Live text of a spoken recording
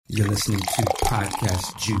You're listening to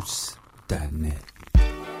podcastjuice.net.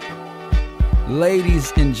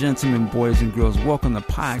 Ladies and gentlemen, boys and girls, welcome to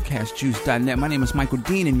podcastjuice.net. My name is Michael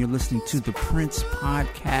Dean, and you're listening to the Prince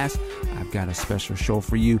Podcast. I've got a special show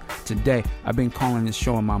for you today. I've been calling this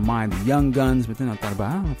show in my mind the Young Guns, but then I thought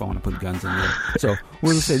about, I don't know if I want to put guns in there. So we're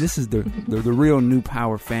going to say this is the real new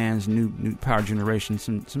power fans, new power generation,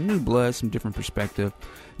 some new blood, some different perspective.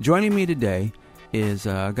 Joining me today is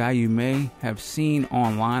a guy you may have seen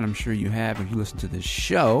online. I'm sure you have if you listen to this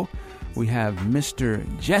show. We have Mr.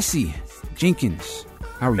 Jesse Jenkins.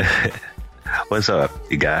 How are you? What's up,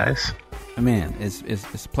 you guys? Man, it's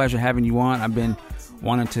a pleasure having you on. I've been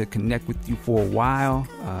wanting to connect with you for a while,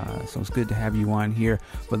 so it's good to have you on here.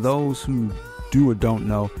 For those who do or don't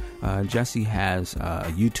know, Jesse has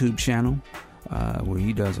a YouTube channel where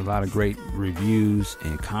he does a lot of great reviews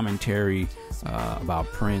and commentary about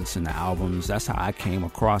Prince and the albums. That's how I came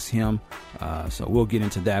across him. So we'll get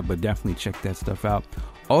into that, but definitely check that stuff out.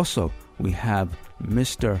 Also, we have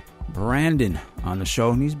Mr. Brandon on the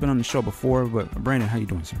show, and he's been on the show before. But Brandon, how you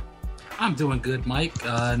doing, sir? I'm doing good, Mike,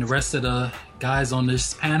 and the rest of the guys on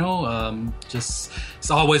this panel. It's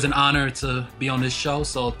always an honor to be on this show,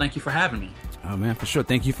 so thank you for having me. Oh, man, for sure.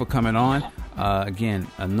 Thank you for coming on. Again,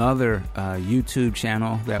 another YouTube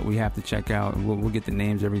channel that we have to check out. We'll get the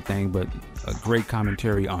names, everything, but a great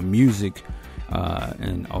commentary on music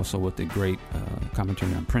and also with the great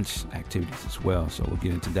commentary on Prince activities as well. So we'll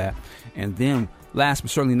get into that. And then last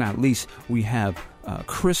but certainly not least, we have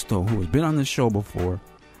Crystal, who has been on this show before.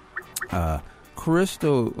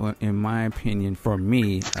 Crystal, in my opinion, for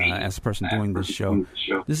me, as a person doing this show,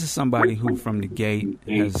 this is somebody who from the gate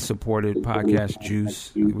has supported Podcast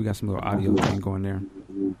Juice. We got some little audio thing going there.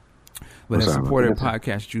 But has supported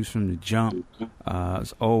Podcast Juice from the jump.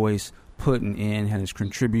 Is always putting in, has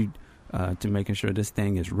contributed to making sure this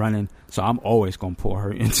thing is running. So I'm always going to pull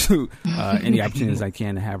her into any opportunities I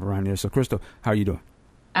can to have her on here. So, Crystal, how are you doing?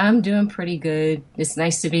 I'm doing pretty good. It's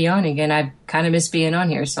nice to be on again. I kind of miss being on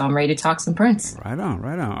here, so I'm ready to talk some Prince. Right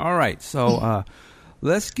on. All right, so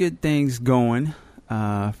let's get things going.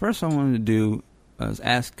 First I wanted to do is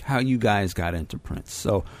ask how you guys got into Prince.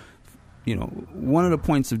 So, you know, one of the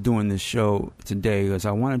points of doing this show today is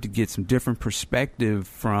I wanted to get some different perspective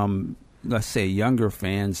from, let's say, younger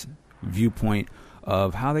fans' viewpoint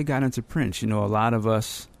of how they got into Prince. You know, a lot of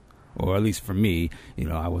us, or at least for me, you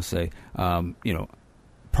know, I would say, you know,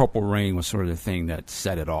 Purple Rain was sort of the thing that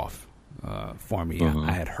set it off for me.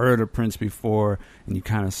 I had heard of Prince before, and you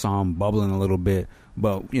kind of saw him bubbling a little bit,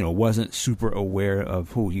 but, you know, wasn't super aware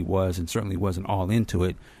of who he was and certainly wasn't all into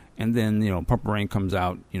it. And then, you know, Purple Rain comes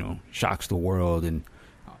out, you know, shocks the world, and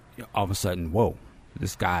all of a sudden, whoa,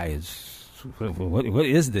 this guy is, what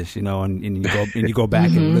is this, you know? And you go back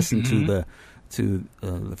and listen to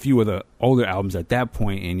the few of the older albums at that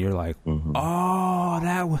point, and you're like, oh,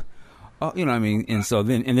 that was... Oh, you know what I mean? And so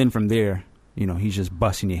then from there, you know, he's just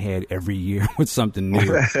busting your head every year with something new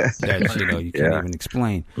that, you know, you can't even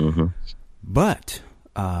explain. But,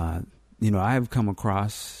 you know, I've come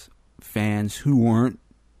across fans who weren't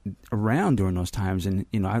around during those times. And,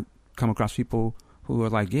 you know, I've come across people who are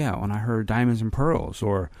like, yeah, when I heard Diamonds and Pearls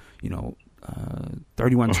or, you know,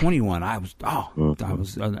 3121, I was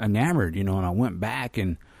enamored, you know, and I went back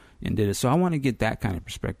and did it. So I want to get that kind of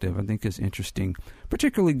perspective. I think it's interesting,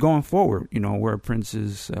 particularly going forward, you know, where Prince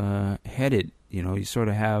is headed. You know, you sort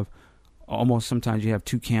of have almost sometimes you have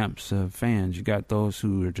two camps of fans. You got those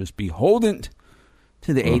who are just beholden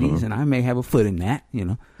to the 80s, and I may have a foot in that, you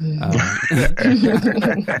know. And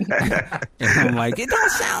I'm like, it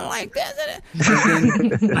don't sound like that.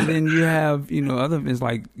 And then you have, you know, other it's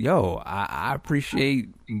like, yo, I appreciate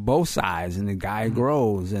both sides, and the guy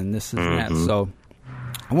grows, and this and that. So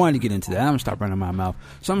I wanted to get into that. I'm going to stop running my mouth.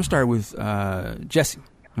 So I'm going to start with Jesse.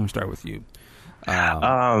 I'm going to start with you.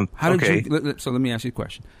 How did you... So let me ask you a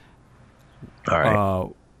question. All right.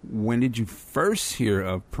 When did you first hear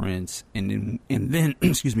of Prince? And then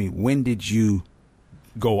excuse me, when did you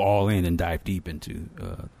go all in and dive deep into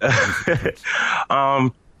Prince?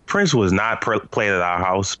 Prince was not played at our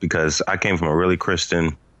house because I came from a really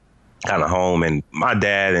Christian kind of home, and my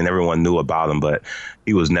dad and everyone knew about him, but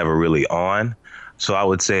he was never really on. So I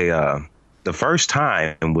would say the first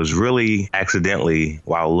time was really accidentally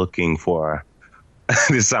while looking for,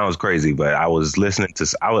 this sounds crazy, but I was listening to,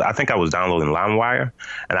 I think I was downloading LimeWire,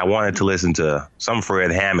 and I wanted to listen to some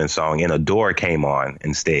Fred Hammond song, and Adore came on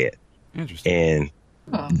instead. Interesting.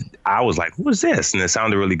 And I was like, what is this? And it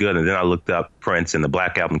sounded really good. And then I looked up Prince, and the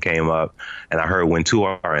Black Album came up, and I heard When Two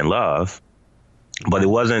Are in Love. But it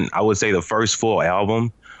wasn't, I would say the first full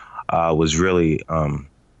album was really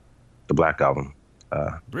the Black Album.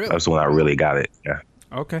 Really? That's when I really got it. Yeah.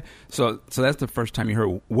 Okay. So that's the first time you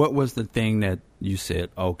heard. What was the thing that you said,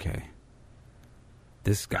 okay,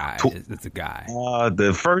 this guy is the guy?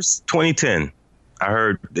 The first 2010, I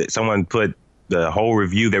heard that someone put the whole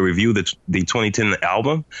review. They reviewed the 2010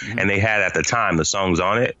 album, and they had at the time the songs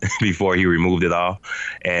on it before he removed it all.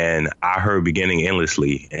 And I heard Beginning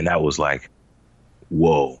Endlessly, and that was like,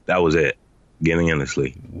 whoa, that was it. Beginning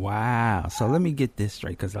Endlessly. Wow. So let me get this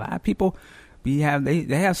straight, because a lot of people they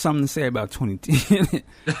have something to say about 2010.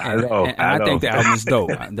 I know. And I think the album is dope.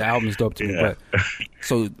 The album is dope to me. But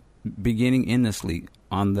so Beginning Endlessly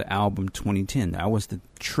on the album 2010, that was the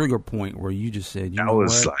trigger point where you just said, that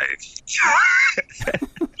was what? Like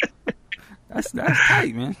that's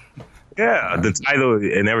tight, man. Yeah, the title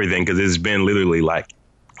and everything, because it's been literally like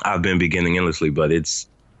I've been beginning endlessly, but it's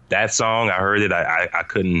that song. I heard it. I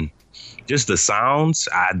couldn't. Just the sounds.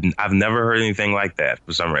 I've never heard anything like that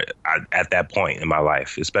for some reason at that point in my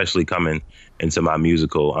life, especially coming into my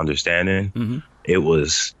musical understanding. Mm-hmm. It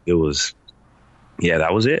was. Yeah,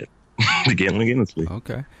 that was it. Beginning endlessly.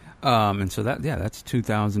 Okay. And so that's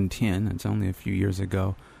 2010. It's only a few years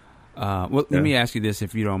ago. Let me ask you this,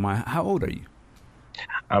 if you don't mind. How old are you?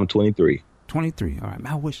 I'm 23. 23. All right.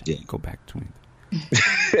 I wish I could go back to 23.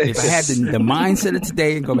 If I had the mindset of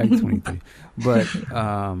today, and go back to 23. But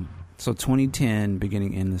so 2010,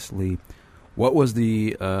 Beginning Endlessly. What was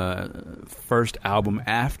the first album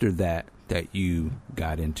after that you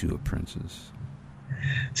got into of Prince's?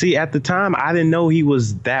 See, at the time, I didn't know he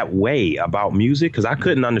was that way about music, because I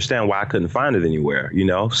couldn't understand why I couldn't find it anywhere,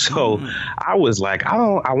 So I was like, I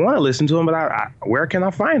want to listen to him, but where can I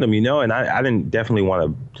find him, And I didn't definitely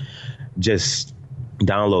want to just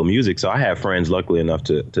download music. So I had friends, luckily enough,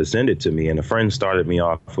 to send it to me. And a friend started me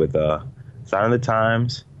off with Sign of the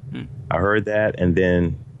Times. I heard that. And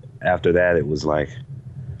then after that, it was like,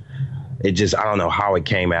 I don't know how it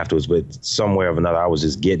came afterwards, but somewhere or another, I was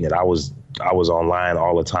just getting it. I was online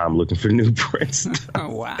all the time looking for new Prince. Oh,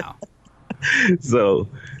 wow. So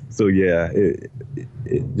yeah,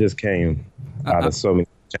 it just came out of so many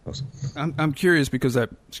channels. I'm curious because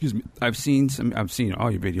I've seen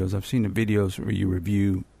all your videos. I've seen the videos where you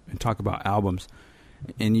review and talk about albums,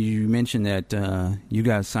 and you mentioned that you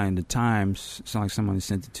guys signed the Times. It's not like someone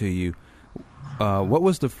sent it to you. What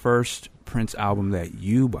was the first Prince album that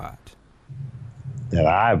you bought? That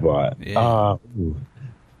I bought? Yeah.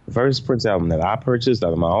 The first Prince album that I purchased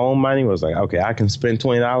out of my own money was like, okay, I can spend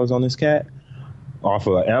 $20 on this cat off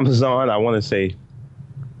of Amazon. I want to say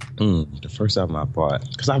the first album I bought,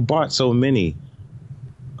 because I bought so many.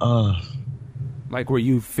 Like where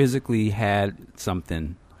you physically had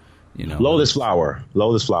something, Lotus Flower,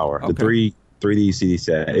 okay. The 3D CD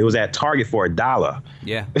set. It was at Target for $1.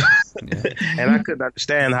 Yeah. And I couldn't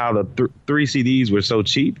understand how the three CDs were so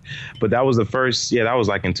cheap, but that was the first. Yeah, that was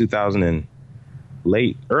like in 2000 and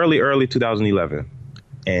early 2011,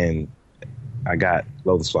 and I got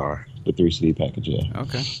Lotus Flower, the 3 CD package. Yeah.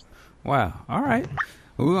 Okay. Wow. All right.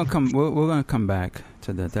 Well, we're gonna come back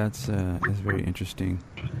to that. That's very interesting.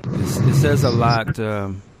 It says a lot.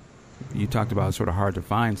 You talked about it's sort of hard to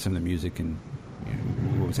find some of the music, and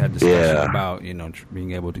we always had discussion about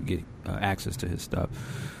being able to get access to his stuff.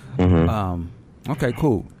 Mm-hmm. Okay.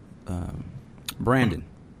 Cool. Brandon.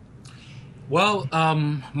 Well,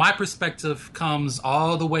 my perspective comes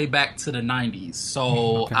all the way back to the 90s.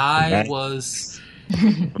 So I was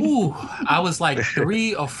like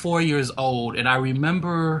 3 or 4 years old, and I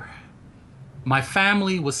remember my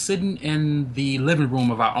family was sitting in the living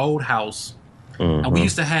room of our old house, and we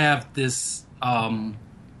used to have this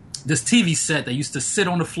TV set that used to sit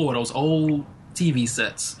on the floor, those old TV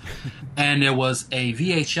sets, and there was a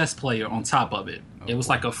VHS player on top of it. It was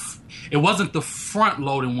like it wasn't the front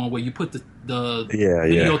loading one where you put the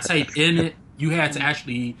videotape in it. You had to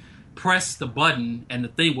actually press the button and the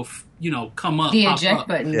thing will, come up. The eject up.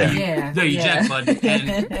 button. Yeah. The eject button.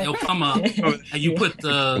 And it'll come up and you put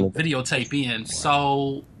the videotape in.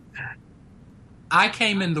 So I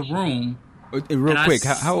came in the room. Real quick,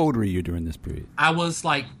 how old were you during this period? I was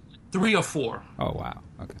like 3 or 4. Oh, wow.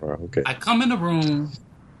 Okay. I come in the room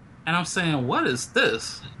and I'm saying, what is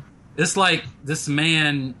this? It's like this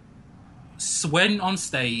man sweating on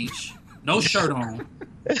stage, no shirt on,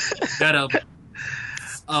 got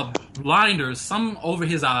a blinder, some over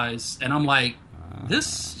his eyes, and I'm like,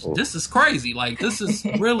 this is crazy. Like, this is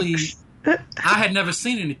really, I had never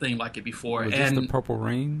seen anything like it before. Was this the Purple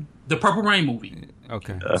Rain? The Purple Rain movie.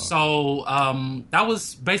 Okay. So that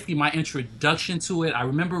was basically my introduction to it. I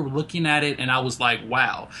remember looking at it and I was like,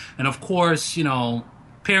 wow. And of course,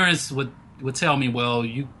 parents would tell me, well,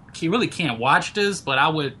 you really can't watch this, but I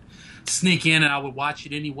would sneak in and I would watch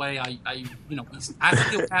it anyway. I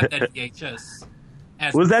still have that VHS,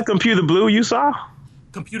 Was that Computer Blue you saw?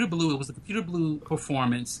 Computer Blue. It was a Computer Blue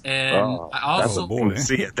performance, and I also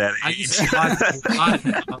see it that I used to watch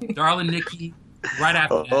Darling Nikki right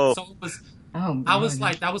after that. So it was. I was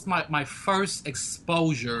like, that was my first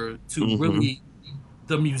exposure to really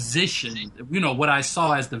the musician. You know what I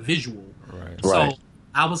saw as the visual. Right. So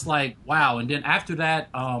I was like, wow. And then after that,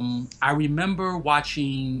 I remember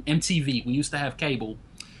watching MTV. We used to have cable.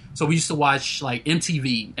 So we used to watch like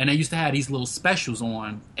MTV, and they used to have these little specials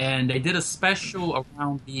on. And they did a special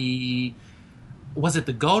around was it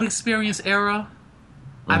the Gold Experience era?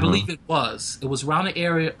 I believe it was. It was around the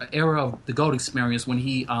era of the Gold Experience when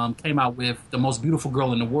he came out with The Most Beautiful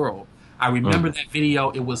Girl in the World. I remember that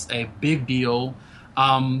video. It was a big deal.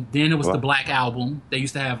 Then it was the Black Album. They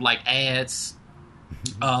used to have like ads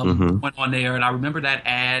went on there, and I remember that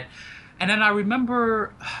ad. And then I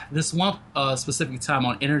remember this one specific time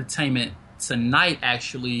on Entertainment Tonight,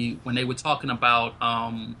 actually, when they were talking about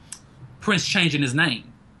Prince changing his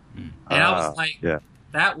name. And I was like,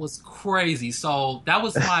 that was crazy. So that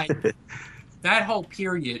was that whole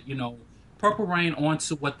period, you know, Purple Rain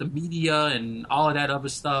onto what the media and all of that other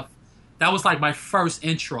stuff. That was like my first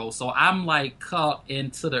intro. So I'm like cut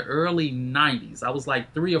into the early 90s. I was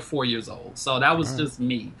like 3 or 4 years old. So that was just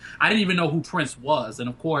me. I didn't even know who Prince was. And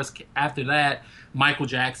of course, after that, Michael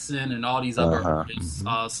Jackson and all these other artists,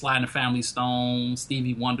 Sly and the Family Stone,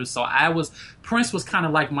 Stevie Wonder. So Prince was kind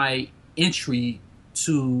of like my entry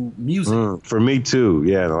to music. For me too.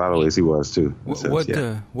 Yeah, in a lot of ways he was too.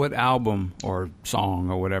 What album or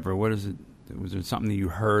song or whatever, what is it? Was there something that you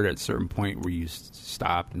heard at a certain point where you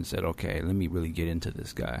stopped and said, okay, let me really get into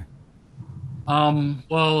this guy?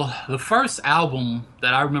 Well, the first album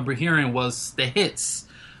that I remember hearing was the hits.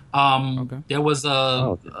 There was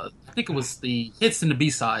I think it was the hits and the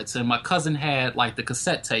B-sides, and my cousin had like the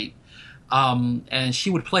cassette tape, and she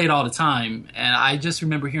would play it all the time. And I just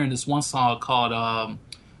remember hearing this one song called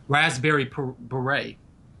Raspberry Beret.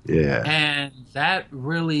 Yeah. And that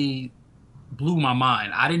really blew my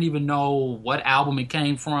mind. I didn't even know what album it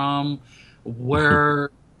came from, but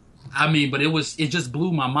it just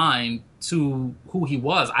blew my mind to who he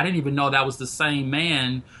was. I didn't even know that was the same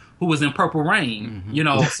man who was in Purple Rain, you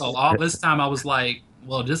know. So all this time I was like,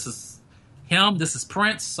 well, this is him, this is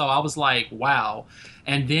Prince. So I was like, wow.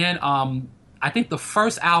 And then I think the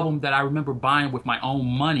first album that I remember buying with my own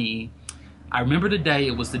money, I remember the day.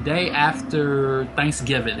 It was the day after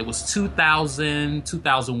Thanksgiving. It was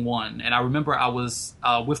 2001. And I remember I was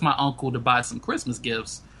with my uncle to buy some Christmas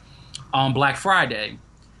gifts on Black Friday.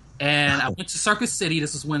 And I went to Circus City.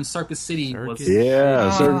 This is when Circus City was.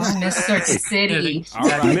 Yeah, Circus City.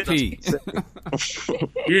 R.I.P.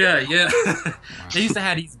 Yeah. They used to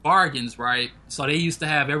have these bargains, right? So they used to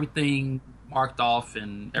have everything marked off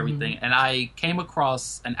and everything. And I came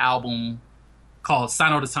across an album called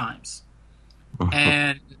Sign of the Times.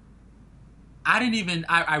 And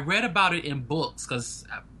I read about it in books because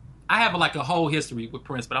I have like a whole history with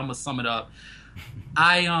Prince, but I'm going to sum it up.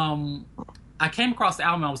 I came across the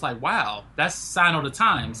album and I was like, wow, that's Sign of the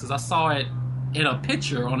Times, because I saw it in a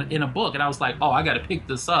picture in a book, and I was like, oh, I got to pick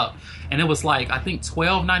this up. And it was like, I think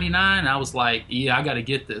 $12.99. And I was like, yeah, I got to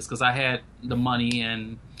get this because I had the money,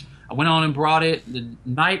 and I went on and brought it. The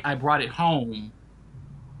night I brought it home,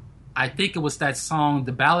 I think it was that song,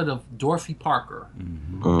 The Ballad of Dorothy Parker.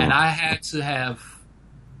 And I had to have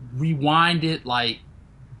rewinded like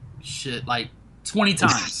 20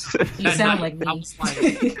 times. You sound like me. I was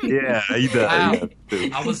like, yeah, he does. Wow.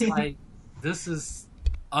 I was like, this is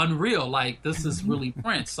unreal. Like, this is really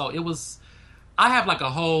Prince. So I have like a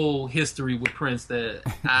whole history with Prince that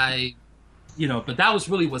but that was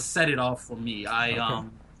really what set it off for me. That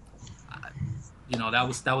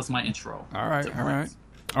was my intro.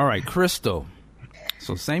 All right, Crystal.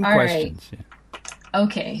 So same questions. Right. Yeah.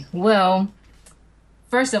 Okay. Well,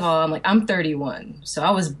 first of all, I'm 31. So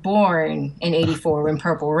I was born in 84 when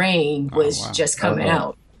Purple Rain was just coming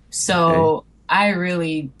out. So I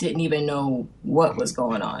really didn't even know what was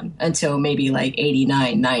going on until maybe like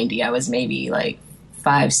 89, 90. I was maybe like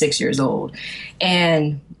 5, 6 years old.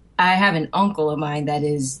 And I have an uncle of mine that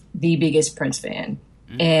is the biggest Prince fan.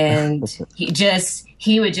 And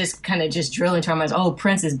he would just kind of just drill into our minds, oh,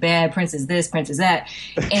 Prince is bad, Prince is this, Prince is that.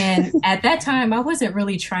 And at that time, I wasn't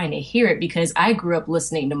really trying to hear it because I grew up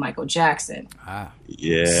listening to Michael Jackson.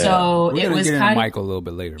 Yeah. So it was kind of Michael a little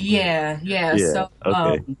bit later. Yeah. So,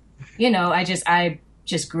 I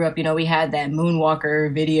just grew up, we had that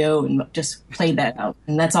Moonwalker video and just played that out.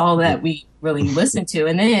 And that's all that we really listened to.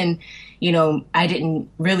 And then, I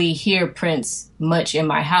didn't really hear Prince much in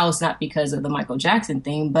my house, not because of the Michael Jackson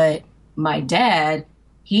thing, but my dad,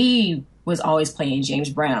 he was always playing James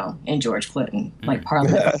Brown and George Clinton, like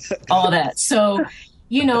Parliament, all that. So,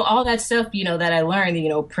 all that stuff, that I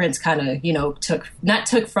learned, Prince kind of,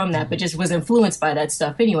 took from that, but just was influenced by that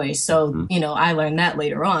stuff anyway. So, I learned that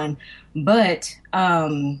later on. But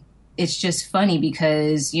it's just funny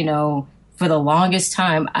because, for the longest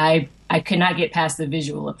time, I could not get past the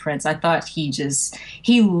visual of Prince. I thought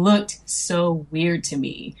he looked so weird to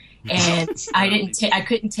me. And I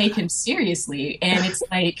couldn't take him seriously. And it's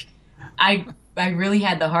like, I really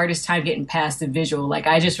had the hardest time getting past the visual. Like,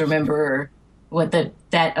 I just remember what that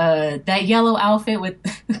yellow outfit with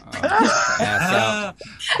ass out.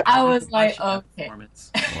 I was like, okay.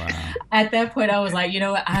 Wow. At that point I was like, you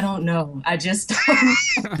know what, I don't know. I just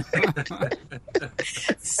don't.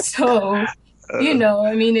 So,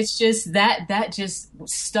 it's just that just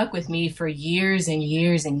stuck with me for years and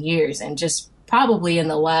years and years. And just probably in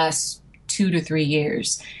the last 2 to 3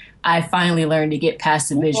 years, I finally learned to get past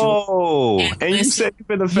the visual. Whoa! And you said you've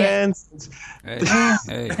been a fan since. Hey.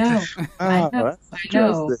 I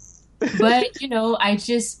know. But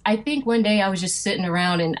I think one day I was just sitting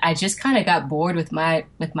around and I just kind of got bored with my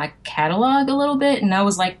catalog a little bit, and I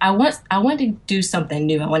was like, I want to do something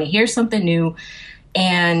new. I want to hear something new,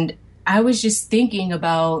 and I was just thinking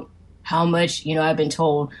about how much I've been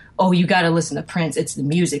told. Oh, you got to listen to Prince. It's the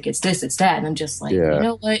music. It's this. It's that. And I'm just like, you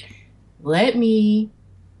know what? Let me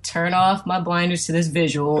turn off my blinders to this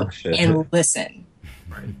visual and listen.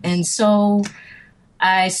 Right. And so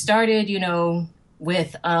I started,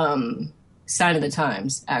 with Sign of the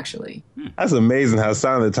Times, actually. That's amazing how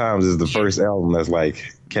Sign of the Times is the first album that's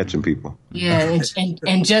like catching people. Yeah,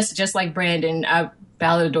 and just like Brandon,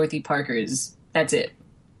 Ballad of Dorothy Parker that's it.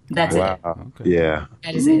 That's it. Okay. Yeah.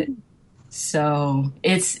 That is it. So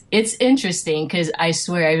it's interesting because I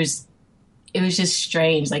swear it was just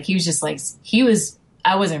strange. Like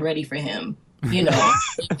I wasn't ready for him, that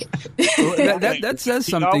says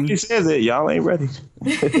something. He says it. Y'all ain't ready.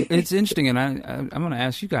 It's interesting, and I'm going to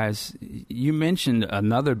ask you guys. You mentioned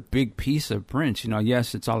another big piece of Prince.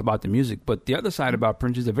 Yes, it's all about the music, but the other side about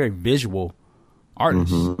Prince is a very visual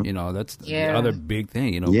artist. Mm-hmm. That's the other big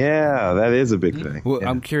thing. Yeah, that is a big thing. Well,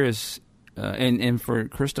 I'm curious, and for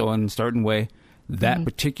Crystal, in a certain way, that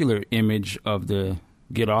particular image of the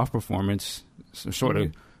Get Off performance sort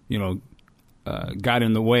of, got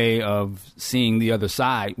in the way of seeing the other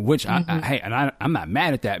side, which I'm not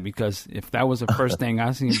mad at that, because if that was the first thing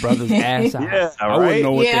I seen brother's ass out, I wouldn't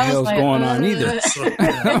know what the hell's going on either.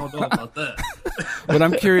 I don't know about that. But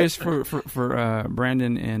I'm curious for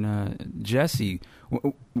Brandon and Jesse,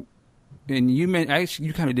 and you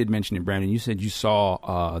kind of did mention it, Brandon. You said you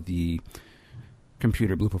saw the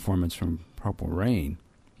Computer Blue performance from Purple Rain.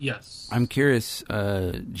 Yes. I'm curious,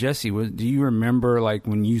 Jesse, do you remember like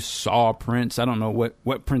when you saw Prince? I don't know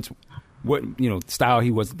what Prince, style he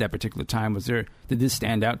was at that particular time. Did this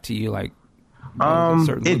stand out to you? Like,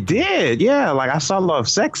 it did. Yeah. Like I saw Love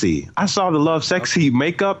Sexy. I saw the Love Sexy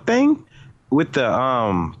makeup thing with the,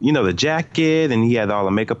 the jacket, and he had all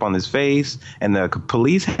the makeup on his face and the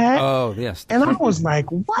police hat. Oh, yes. And I was like,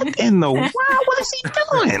 what in the world? What is he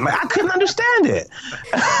doing? Like, I couldn't understand it.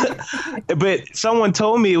 But someone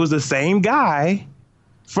told me it was the same guy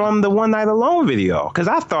from the One Night Alone video. Because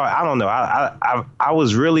I thought, I don't know,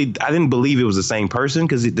 I didn't believe it was the same person,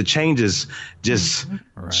 because the changes just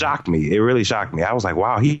shocked me. It really shocked me. I was like,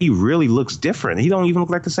 wow, he really looks different. He don't even look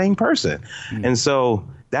like the same person. And so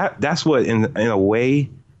that's what in a way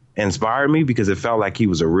inspired me, because it felt like he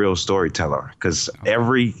was a real storyteller, because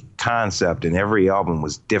every concept and every album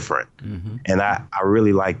was different. And I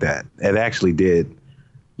really liked that. It actually did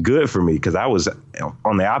good for me, because I was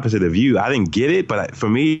on the opposite of you. I didn't get it, but for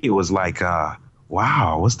me it was like,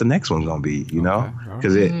 wow, what's the next one gonna be,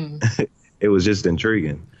 because it was just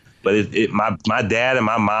intriguing. But my dad and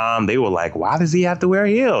my mom, they were like, why does he have to wear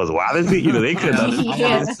heels? Why does he, they couldn't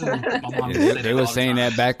understand. They were saying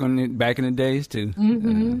that back in the days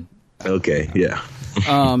too. Okay, yeah.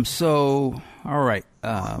 So, all right.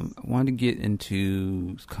 I wanted to get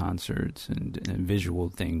into concerts and visual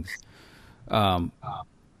things. So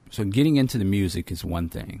getting into the music is one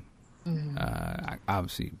thing.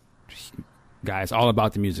 Obviously, guys, all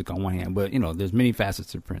about the music on one hand, but there's many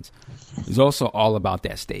facets of Prince. It's also all about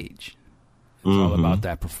that stage. It's all about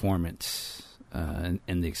that performance and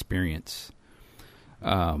the experience.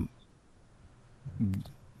 When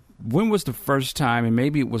was the first time, and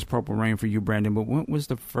maybe it was Purple Rain for you, Brandon, but when was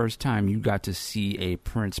the first time you got to see a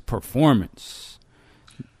Prince performance?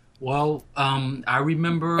 Well, I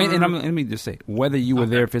remember, and let me just say, whether you were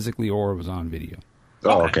there physically or it was on video.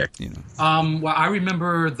 Oh, okay. Well, I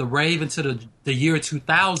remember the Rave into the year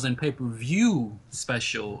 2000 pay-per-view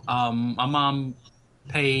special. My mom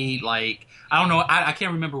paid like I don't know, I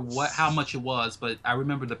can't remember how much it was, but I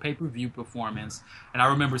remember the pay-per-view performance, and I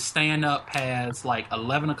remember staying up past like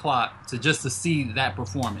 11 o'clock to see that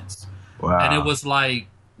performance. Wow. And it was like,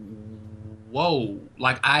 whoa,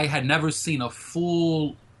 like I had never seen a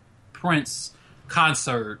full Prince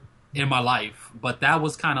concert in my life, but that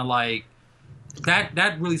was kind of like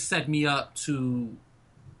that really set me up to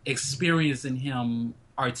experiencing him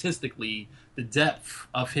artistically, the depth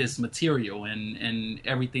of his material and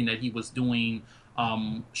everything that he was doing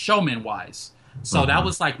showman wise. So that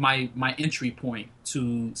was like my entry point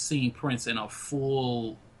to seeing Prince in a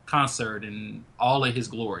full concert and all of his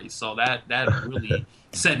glory. So that really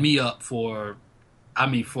set me up for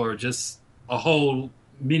just a whole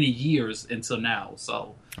many years until now.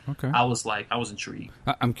 So I was intrigued.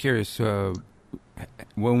 I'm curious, when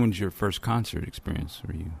was your first concert experience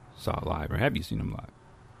where you saw it live, or have you seen him live?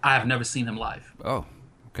 I have never seen him live. Oh,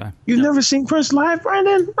 okay. You've never seen Prince live,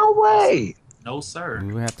 Brandon? No way. No, sir.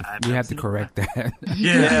 We have to correct that.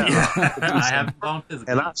 Yeah. I haven't gone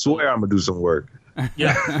physically. And I swear I'm gonna do some work.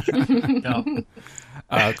 Yeah. No.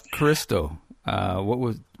 Crystal, what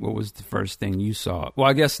was the first thing you saw? Well,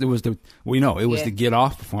 I guess it was the Get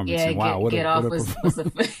Off performance. Yeah, wow, Get Off was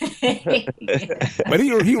but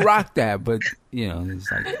he rocked that. But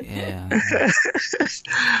it's like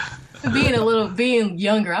being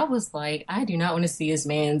younger, I was like, I do not want to see this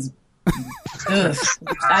man's. I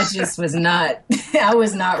just was not. I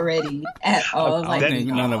was not ready at all. I think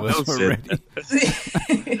none of us were ready.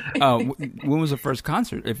 When was the first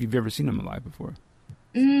concert? If you've ever seen him live before?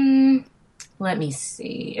 Let me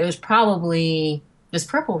see. It was probably. Does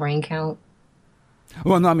Purple Rain count?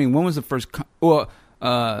 Well, no. I mean, when was the first? I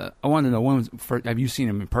want to know when was first. Have you seen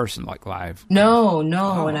him in person, like live? No,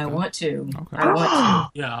 and I want to. Okay. I want to.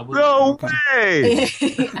 Yeah. No way.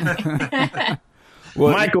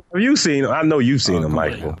 Well, Michael, have you seen him? I know you've seen him,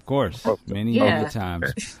 Michael. Yeah, of course, many of the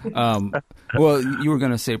times. Well, you were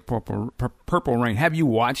going to say Purple Rain. Have you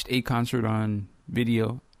watched a concert on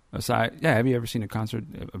video? Aside, have you ever seen a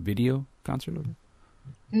video concert of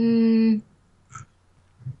it?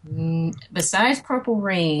 Besides Purple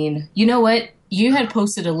Rain, you know what? You had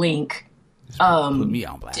posted a link. Put me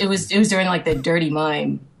on blast. It was during like the Dirty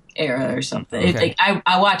Mind era or something. Okay.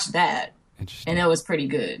 I watched that, Interesting. and it was pretty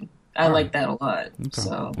good. I like that a lot. Okay.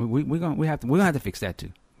 So we're gonna have to fix that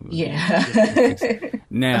too. Yeah.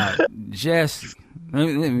 Now, Jess, let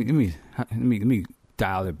me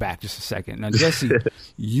dial it back just a second. Now, Jesse,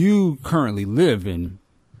 you currently live in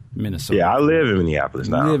Minnesota. Yeah, I live in Minneapolis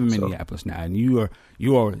now. You live in Minneapolis now, and you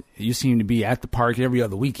seem to be at the park every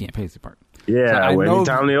other weekend, Paisley Park. Yeah, so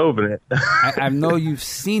anytime they open it. I know you've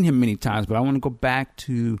seen him many times, but I want to go back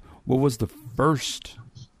to what was the first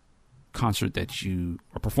concert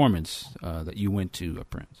performance that you went to of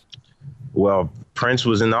Prince? Well, Prince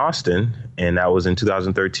was in Austin, and that was in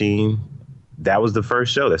 2013. That was the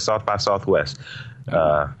first show, that's South by Southwest.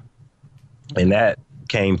 And that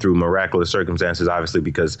came through miraculous circumstances, obviously,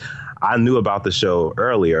 because I knew about the show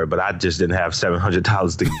earlier, but I just didn't have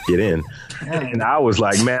 $700 to get in. And I was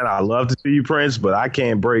like, man, I love to see you, Prince, but I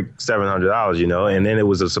can't break $700, And then it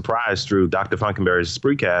was a surprise through Dr. Funkenberry's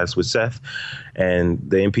Spreecast with Seth. And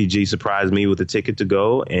the MPG surprised me with a ticket to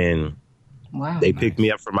go. And they picked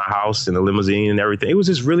me up from my house in a limousine and everything. It was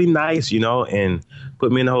just really nice, and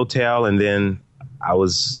put me in a hotel. And then I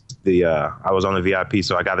was on the VIP,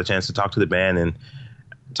 so I got a chance to talk to the band and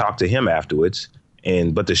talk to him afterwards.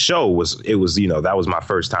 But the show that was my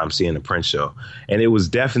first time seeing a Prince show. And it was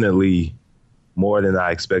definitely more than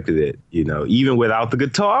I expected it, even without the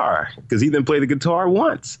guitar, because he didn't play the guitar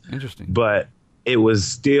once. Interesting. But it was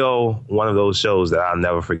still one of those shows that I'll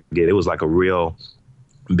never forget. It was like a real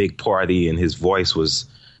big party, and his voice was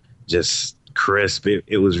just crisp.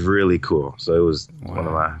 It was really cool. So it was one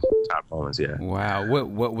of my top moments. Yeah. Wow.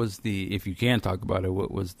 What was if you can talk about it,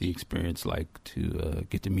 what was the experience like to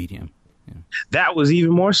get to meet him? Yeah. That was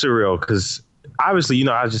even more surreal because obviously,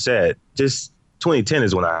 I just said, just 2010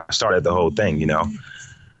 is when I started the whole thing,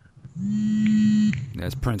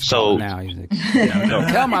 That's Prince calling now. He's like,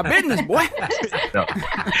 tell my business, boy.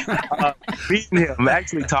 Meeting him,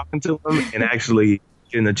 actually talking to him, and actually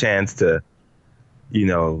getting a chance to,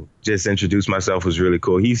 just introduce myself was really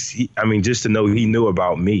cool. Just to know he knew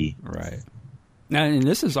about me. Right. Now, and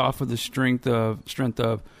this is off of the strength of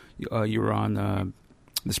you were on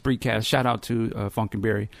the Spreecast. Shout out to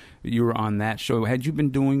Funkenberry. You were on that show. Had you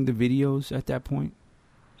been doing the videos at that point?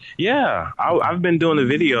 Yeah, I've been doing the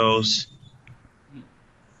videos.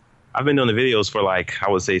 I've been doing the videos for I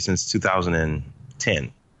would say since 2010.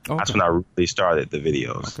 Okay. That's when I really started the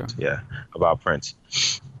videos. Okay. Yeah, about Prince.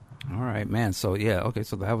 All right, man. So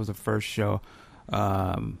so that was the first show.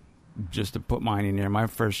 Just to put mine in there, my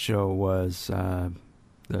first show was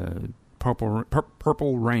the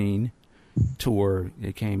Purple Rain tour.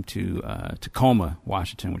 It came to Tacoma,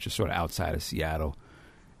 Washington, which is sort of outside of Seattle,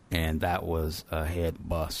 and that was a head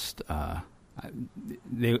bust.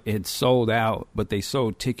 It sold out, but they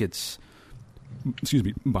sold tickets,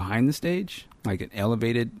 behind the stage, like an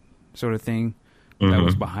elevated sort of thing that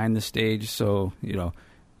was behind the stage. So,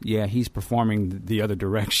 yeah, he's performing the other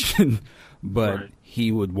direction, but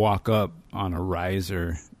he would walk up on a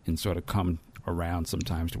riser and sort of come around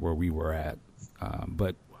sometimes to where we were at.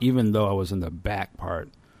 But even though I was in the back part,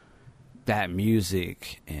 that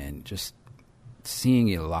music and just seeing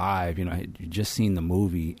it live, just seen the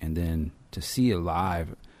movie and then to see it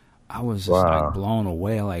live, I was just like blown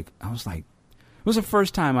away. Like, I was like, it was the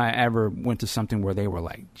first time I ever went to something where they were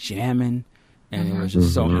like jamming and it was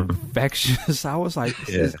just so infectious. I was like,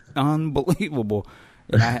 this is unbelievable.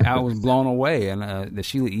 And I was blown away. And the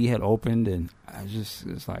Sheila E. had opened and I just,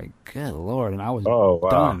 it's like, good Lord. And I was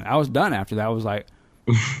done. I was done after that. I was like,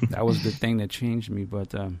 that was the thing that changed me.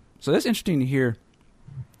 But so that's interesting to hear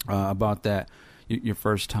about that, your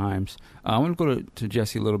first times. I want to go to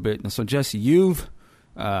Jesse a little bit. So, Jesse,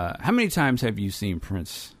 how many times have you seen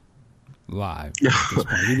Prince live?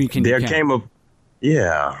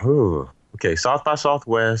 Okay, South by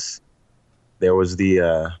Southwest. There was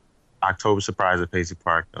the October surprise at Paisley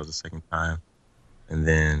Park. That was the second time. And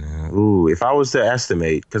then, if I was to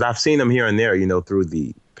estimate, because I've seen them here and there, through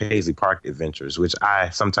the Paisley Park adventures, which I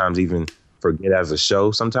sometimes even forget as a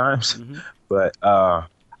show sometimes. But I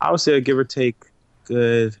would say give or take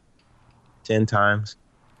good 10 times.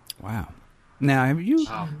 Wow. Now, have you,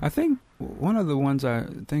 I think one of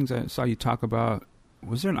the things I saw you talk about,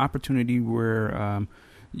 was there an opportunity where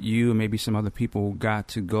you and maybe some other people got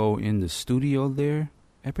to go in the studio there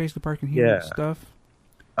at Paisley Park and hear stuff?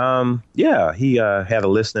 Yeah, he had a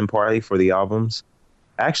listening party for the albums.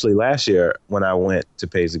 Actually, last year when I went to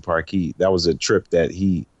Paisley Park, that was a trip that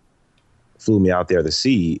he flew me out there to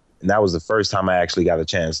see, and that was the first time I actually got a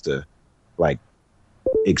chance to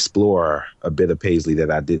explore a bit of Paisley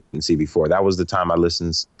that I didn't see before. That was the time I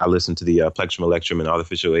listened to the Plectrum Electrum and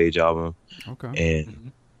Artificial Age album. Okay.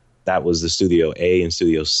 And that was the Studio A and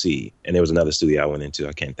Studio C. And there was another studio I went into.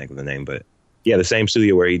 I can't think of the name, but yeah, the same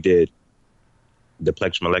studio where he did the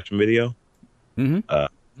Plectrum Electrum video.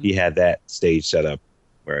 He had that stage set up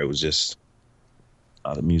where it was just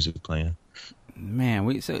the music playing. Man,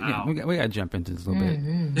 we got to jump into this a little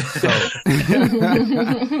bit. So,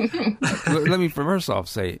 let me first off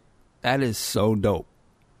say that is so dope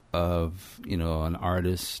of an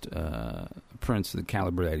artist, Prince, the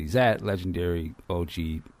caliber that he's at, legendary,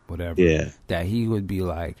 OG, whatever. Yeah. That he would be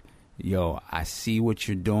like, "Yo, I see what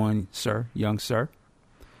you're doing, sir, young sir,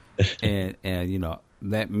 and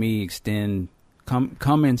let me extend.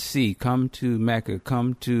 Come and see. Come to Mecca.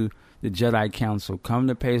 Come to the Jedi Council. Come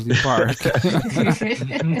to Paisley Park. Come to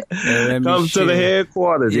the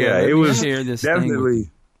headquarters." Yeah, it was definitely.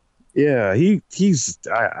 Yeah, he's.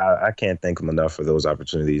 I can't thank him enough for those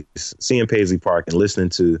opportunities. Seeing Paisley Park and listening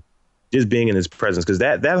to, just being in his presence, because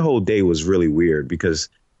that whole day was really weird because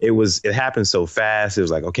it happened so fast. It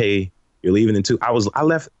was like, okay, you're leaving in 2. I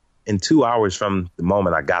left in 2 hours from the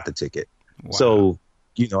moment I got the ticket. Wow. So,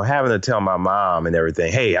 having to tell my mom and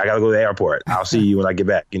everything, hey, I got to go to the airport. I'll see you when I get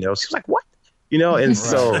back. She was like, what? And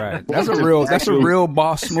so that's a real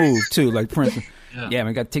boss move too. Like Prince, yeah,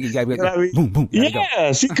 man, got a ticket. Boom, boom.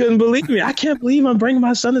 Yeah, she couldn't believe me. I can't believe I'm bringing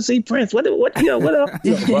my son to see Prince. What up?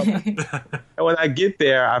 And when I get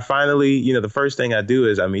there, I finally, the first thing I do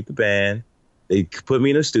is I meet the band. They put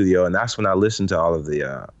me in a studio, and that's when I listen to all of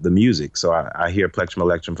the music. So I hear Plectrum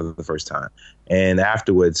Electrum for the first time, and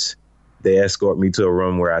afterwards, they escort me to a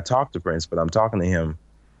room where I talk to Prince, but I'm talking to him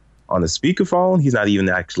on the speakerphone. He's not even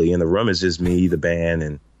actually in the room. It's just me, the band,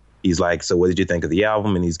 and he's like, so what did you think of the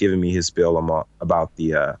album? And he's giving me his spiel about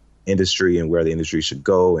the industry and where the industry should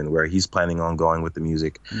go and where he's planning on going with the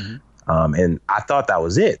music. And I thought that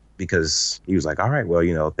was it because he was like, all right,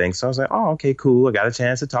 well, thanks. So I was like, oh, okay, cool. I got a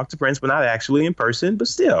chance to talk to Prince, but not actually in person, but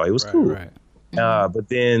still, it was cool. Right. But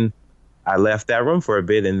then I left that room for a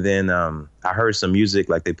bit, and then I heard some music.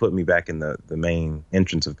 Like, they put me back in the main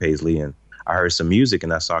entrance of Paisley, and I heard some music,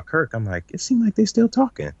 and I saw Kirk. I'm like, it seemed like they still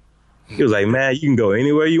talking. He was like, man, you can go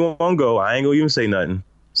anywhere you want to go. I ain't gonna even say nothing.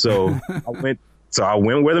 So I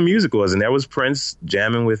went where the music was, and there was Prince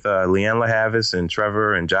jamming with Leanne LaHavis and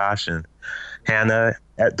Trevor and Josh and Hannah.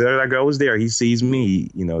 That girl was there. He sees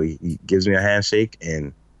me, he gives me a handshake,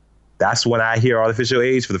 and that's when I hear Artificial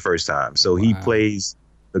Age for the first time. So he plays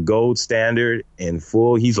the gold standard in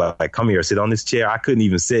full. He's like, come here, sit on this chair. I couldn't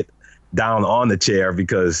even sit down on the chair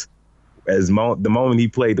because the moment he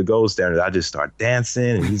played the gold standard, I just start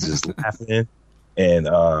dancing and he's just laughing. And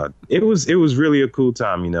it was really a cool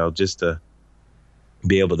time, you know, just to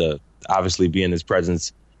be able to obviously be in his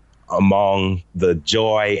presence among the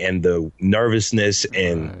joy and the nervousness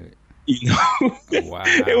and you know, wow,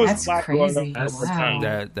 it was that's crazy.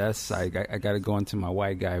 Wow. That's like I got to go into my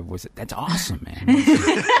white guy voice. That's awesome,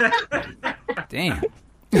 man. Damn.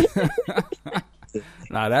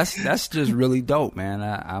 Nah, that's just really dope, man.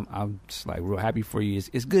 I'm just like real happy for you.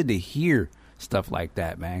 It's good to hear stuff like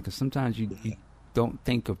that, man, because sometimes you don't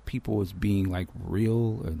think of people as being like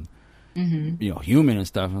real and you know, human and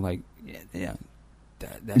stuff, and like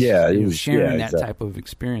that's sharing that type of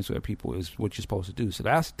experience with people is what you're supposed to do. So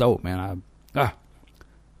that's dope, man. I'm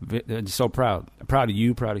so proud of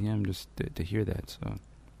you, proud of him, just to hear that. So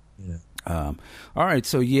all right,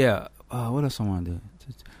 so what else I wanted to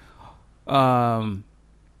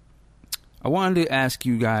I wanted to ask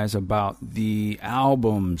you guys about the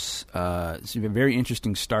albums. It's a very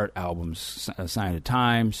interesting start. Albums, Sign of the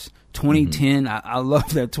Times, 2010. I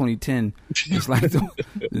love that 2010. It's like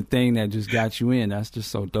the thing that just got you in. That's just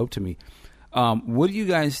so dope to me. What do you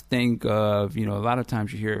guys think of? You know, a lot of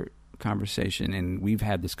times you hear conversation, and we've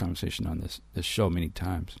had this conversation on this show many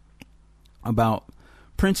times about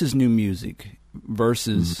Prince's new music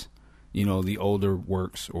versus you know, the older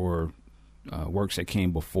works or works that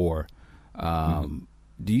came before.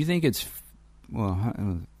 Do you think it's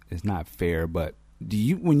not fair, but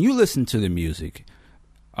when you listen to the music,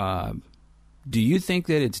 do you think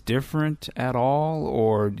that it's different at all,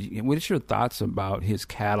 or what is your thoughts about his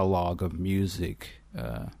catalog of music?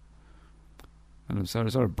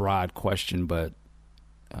 Sort of broad question, but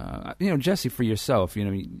you know, Jesse, for yourself, you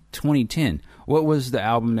know, 2010, what was the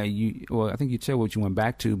album that I think you said what you went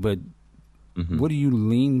back to, but what do you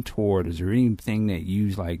lean toward? Is there anything that you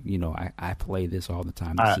like, you know, I play this all the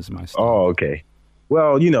time, this is my style? Oh, okay.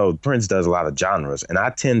 Well, you know, Prince does a lot of genres, and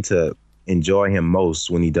I tend to enjoy him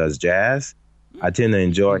most when he does jazz. I tend to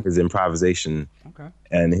enjoy his improvisation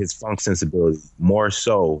and his funk sensibility more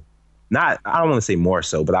so. I don't want to say more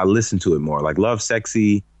so, but I listen to it more. Like Love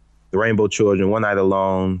Sexy, The Rainbow Children, One Night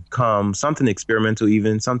Alone, Come, something experimental,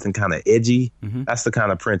 even something kind of edgy. That's the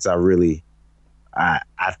kind of Prince I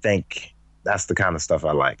think that's the kind of stuff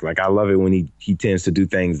I like. Like, I love it when he tends to do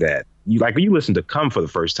things that you like. When you listen to Come for the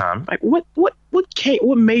first time, like what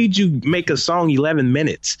made you make a song 11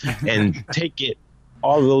 minutes and take it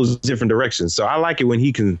all of those different directions? So I like it when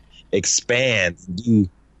he can expand, do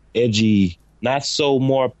edgy, not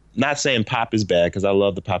saying pop is bad, because I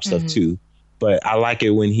love the pop stuff too, but I like it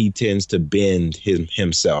when he tends to bend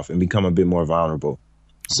himself and become a bit more vulnerable.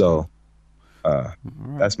 So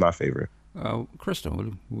that's my favorite. Crystal,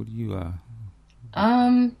 what do you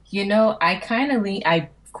you know, I kind of of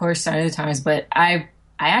course, Sign of the Times, but I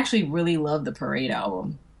actually really love the Parade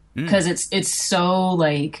album because it's so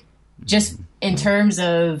like just in terms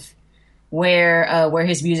of where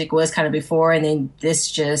his music was kind of before, and then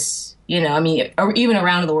this just, you know, I mean, even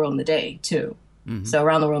Around the World in the Day too. So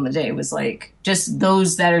Around the World in the Day was like just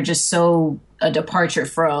those that are just so a departure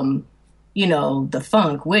from, you know, the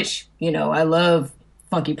funk, which, you know, I love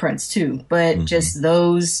Funky Prince too, but just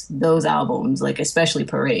those albums, like especially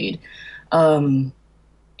Parade, and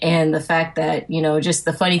the fact that, you know, just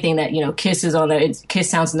the funny thing that, you know, Kiss is on there. Kiss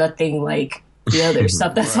sounds nothing like the other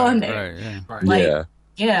stuff that's on there. I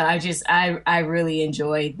really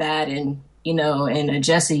enjoy that, and you know, and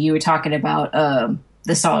Jesse, you were talking about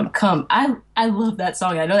the song "Come." I love that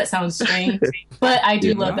song. I know that sounds strange, but I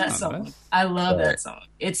do love that song. I love that song.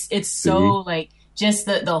 It's so like. Just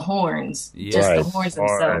the horns, the horns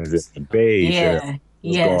themselves, the bass,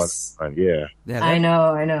 I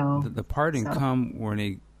know. The part in "Come" where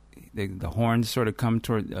the horns sort of come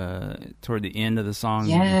toward the end of the song.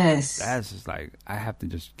 Yes, that's just like I have to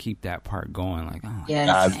just keep that part going. Like,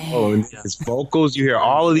 his vocals. You hear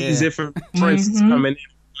all of these different Princes coming in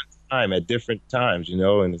at one time at different times, you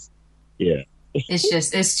know, and it's too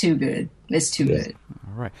good. It's too good.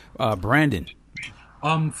 All right, Brandon.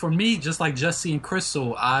 For me, just like Jesse and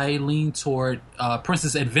Crystal, I lean toward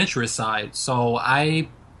Prince's adventurous side. So I'm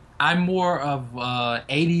more of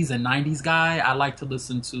 80s and 90s guy. I like to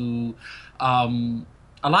listen to a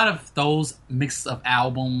lot of those mix of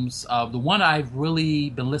albums. The one I've really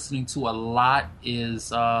been listening to a lot is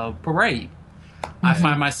Parade. I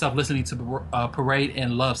find myself listening to Parade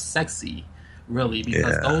and Love Sexy, really,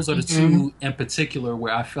 because those are the two in particular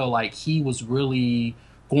where I feel like he was really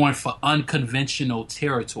going for unconventional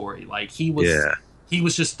territory. Like he was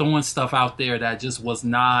just throwing stuff out there that just was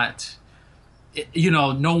not, you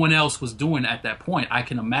know, no one else was doing at that point, I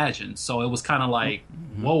can imagine. So it was kind of like,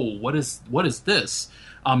 whoa, what is this?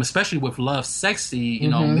 especially with Love Sexy, you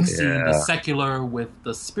know, mixing the secular with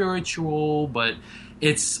the spiritual, but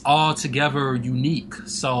it's all together unique.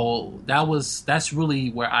 So that's really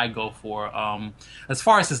where I go for. As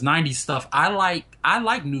far as his 90s stuff, I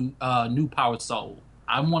like new Power Soul.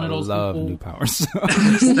 I'm one of those love people. New Power Soul.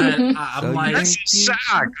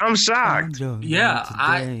 I'm shocked. Yeah,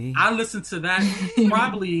 I listened to that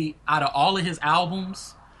probably out of all of his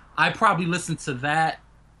albums. I probably listened to that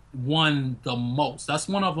one the most. That's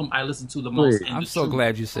one of them I listen to the most. I'm so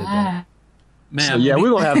glad you said that. Man, so, yeah, we're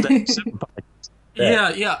going to have to...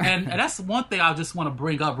 Yeah, and that's one thing I just want to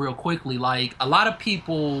bring up real quickly. Like, a lot of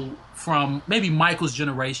people from maybe Michael's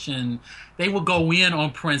generation, they would go in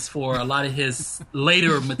on Prince for a lot of his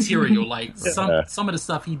later material, like some of the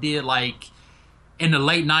stuff he did, like in the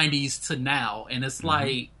late '90s to now, and it's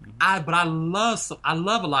like I love a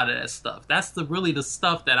lot of that stuff. That's really the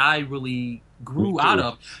stuff that I really grew out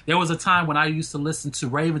of. There was a time when I used to listen to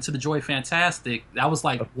Raven to the Joy Fantastic. That was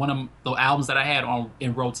like one of the albums that I had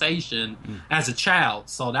in rotation as a child.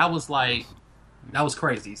 So that was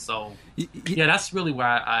crazy. So yeah, that's really where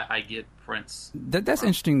I get Prince. That's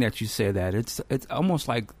interesting that you say that. It's almost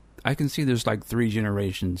like I can see there's like three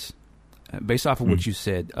generations based off of what you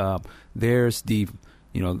said. There's the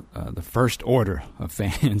the first order of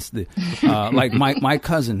fans. Like my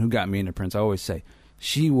cousin who got me into Prince. I always say,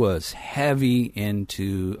 she was heavy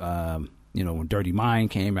into, when Dirty Mind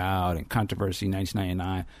came out and Controversy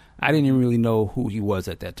 1999. I didn't even really know who he was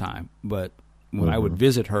at that time. But when I would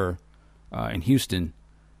visit her in Houston,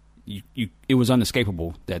 it was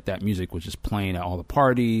unescapable that music was just playing at all the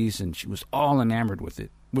parties, and she was all enamored with it,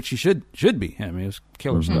 which she should be. I mean, it was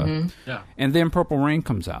killer stuff. Yeah. And then Purple Rain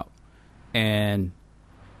comes out, and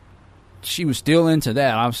she was still into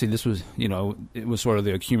that. Obviously, this was, it was sort of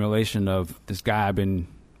the accumulation of this guy I've been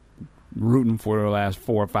rooting for the last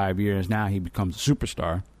 4 or 5 years. Now he becomes a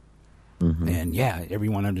superstar. And yeah,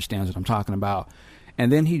 everyone understands what I'm talking about.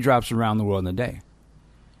 And then he drops Around the World in a Day.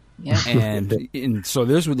 Yeah. And so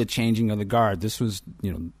this was the changing of the guard. This was,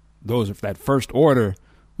 that first order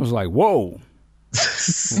was like, whoa.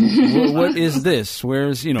 What is this?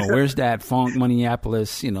 Where's that funk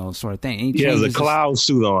Minneapolis, sort of thing? He has a cloud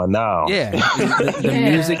suit on now. Yeah, the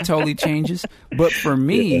music totally changes. But for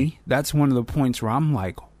me, that's one of the points where I'm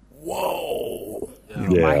like, whoa,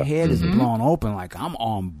 my head is blown open. Like, I'm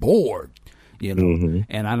on board,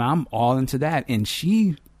 and I'm all into that. And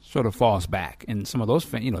she sort of falls back. And some of those,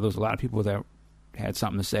 there's a lot of people that had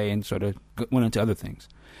something to say and sort of went into other things.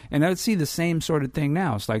 And I would see the same sort of thing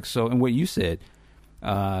now. It's like, so, and what you said,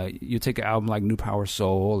 you take an album like New Power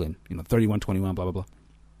Soul and 3121, blah blah blah,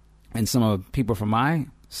 and some of the people from the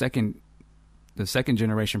second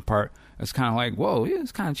generation part, it's kind of like, whoa, yeah,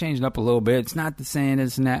 it's kind of changing up a little bit. It's not the same,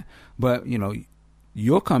 this and that, but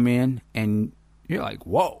you'll come in and you're like,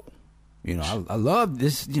 whoa, I love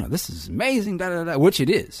this. This is amazing, da da da, which it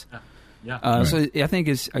is. Yeah. Right. So I think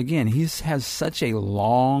he has such a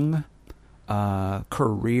long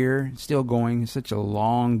career, still going, such a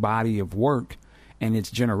long body of work. And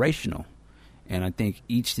it's generational. And I think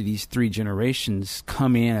each of these three generations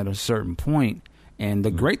come in at a certain point. And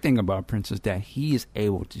the great thing about Prince is that he is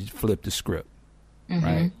able to flip the script,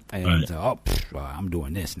 right? And, I'm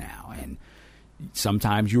doing this now. And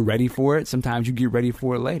sometimes you're ready for it. Sometimes you get ready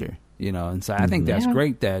for it later, And so I think that's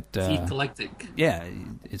great that... eclectic. Yeah,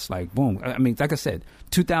 it's like, boom. I mean, like I said,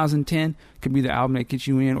 2010 could be the album that gets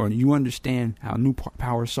you in, or you understand how New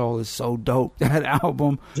Power Soul is so dope, that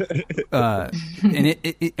album. But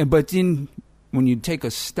then when you take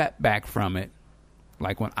a step back from it,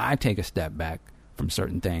 like when I take a step back from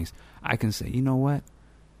certain things, I can say, you know what?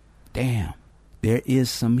 Damn, there is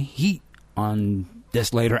some heat on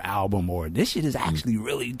this later album, or this shit is actually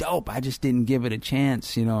really dope. I just didn't give it a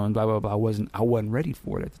chance, and blah blah blah. I wasn't ready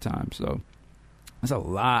for it at the time. So there's a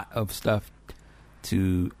lot of stuff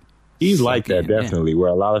to. He's like that, definitely, where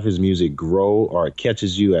a lot of his music grow or it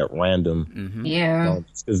catches you at random. Yeah.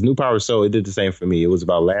 Because New Power Soul, it did the same for me. It was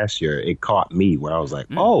about last year. It caught me where I was like,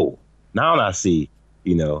 oh, now I see.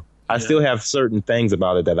 I still have certain things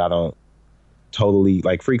about it that I don't totally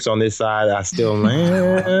like. Freaks on This Side, I still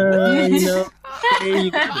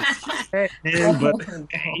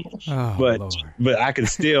but I could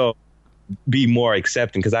still be more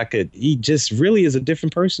accepting because he just really is a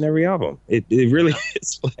different person every album. It really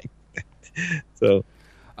is like that. So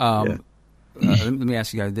let me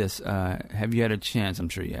ask you guys this. Have you had a chance, I'm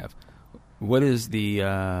sure you have, what is the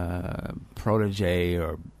Protege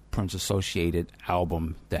or Prince associated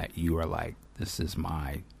album that you are like, this is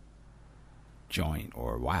my joint,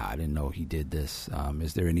 or wow, I didn't know he did this?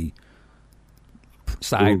 Is there any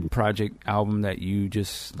side project album that you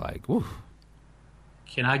just like, woo?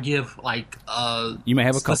 Can I give like you may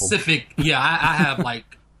have a specific? Couple. Yeah, I have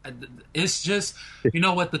like. It's just, you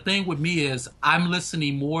know what, the thing with me is I'm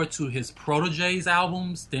listening more to his protege's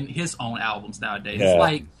albums than his own albums nowadays. Yeah. It's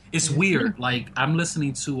like, it's weird. Like, I'm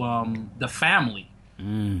listening to The Family,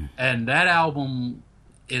 and that album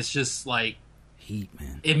is just like heat,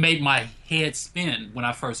 man. It made my head spin when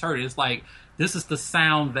I first heard it. It's like, this is the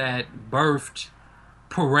sound that birthed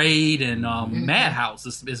Parade and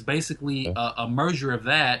Madhouse. It's basically a merger of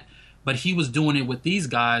that. But he was doing it with these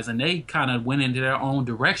guys, and they kind of went into their own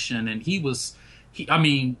direction. And the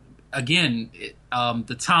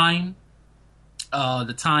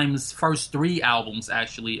Time's first 3 albums,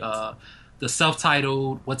 actually, the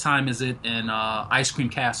self-titled "What Time Is It" and "Ice Cream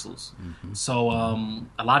Castles." Mm-hmm. So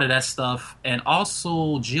a lot of that stuff, and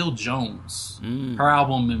also Jill Jones, her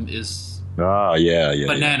album is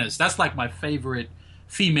bananas. That's like my favorite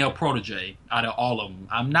female protege out of all of them.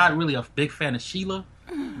 I'm not really a big fan of Sheila.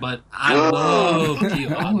 But I love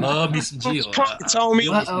Jill. I love me some Jill.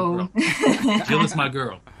 Jill is my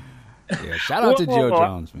girl. Yeah, shout out to Jill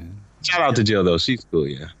Jones, man. Shout out to Jill, though. She's cool,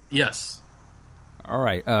 yeah. Yes. All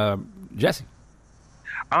right. Jesse.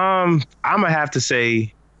 I'm going to have to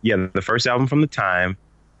say, the first album from The Time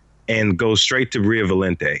and go straight to Bria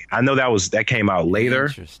Valente. I know that came out later.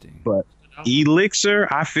 Interesting. But Elixir,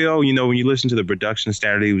 I feel, when you listen to the production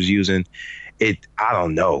standard he was using, I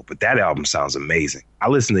don't know, but that album sounds amazing. I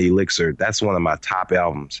listen to Elixir. That's one of my top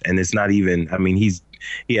albums. And it's not even,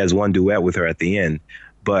 he has one duet with her at the end,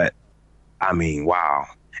 but wow.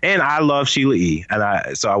 And I love Sheila E.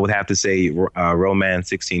 And so I would have to say Roman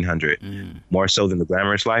 1600 more so than The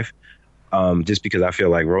Glamorous Life. Just because I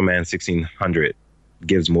feel like Roman 1600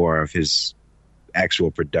 gives more of his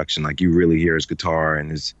actual production. Like you really hear his guitar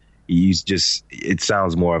and it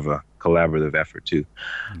sounds more of a collaborative effort too.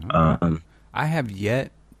 I have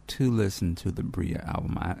yet to listen to the Bria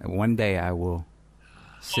album. One day I will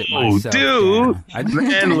sit myself down.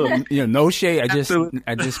 Man, look. No shade. I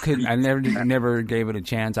just couldn't. I never gave it a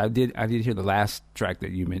chance. I did hear the last track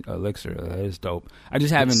that you meant, Elixir. That is dope. I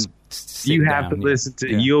just haven't. You have to listen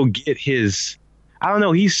to. You'll get his. I don't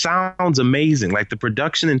know. He sounds amazing. Like the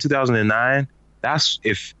production in 2009. That's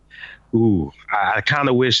if. Ooh, I kind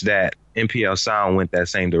of wish that NPL Sound went that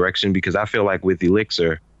same direction because I feel like with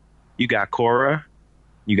Elixir. You got Cora,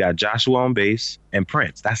 you got Joshua on bass, and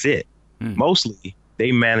Prince. That's it. Mostly, they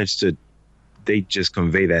just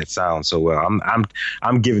convey that sound so well.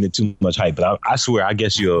 I'm giving it too much hype, but I swear, I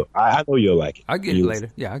guess I know you'll like it. I'll get it later.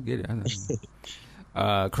 Yeah, I'll get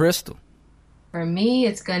it. Crystal. For me,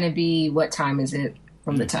 it's going to be What Time Is It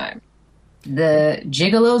from The Time. The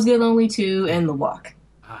Gigolos Get Lonely Too and The Walk.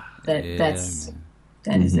 That is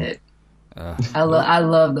it. I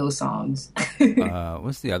love those songs.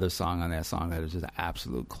 What's the other song on that song that is just an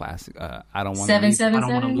absolute classic? I don't want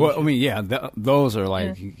 777. Well, those are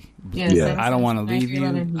like, I don't want to leave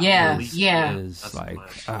you. Yeah. Is that's like,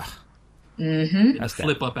 that's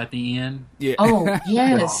flip up at the end. Yeah. Oh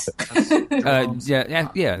yes.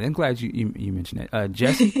 I'm glad you mentioned that.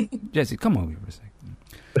 Jesse, come over here for a second.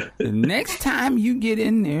 The next time you get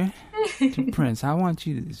in there to Prince, I want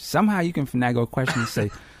you to somehow you can finagle a question and say.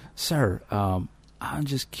 Sir, I'm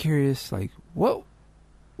just curious, like, what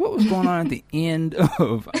was going on at the end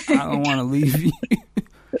of I Don't Want to Leave You?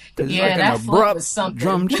 Because it's like an abrupt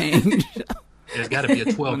drum change. There's got to be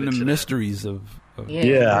a 12 inch. The mysteries of I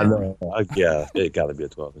know. It got to be a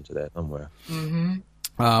 12 inch of that somewhere.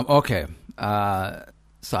 Okay.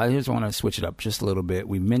 So I just want to switch it up just a little bit.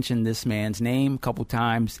 We mentioned this man's name a couple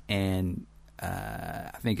times, and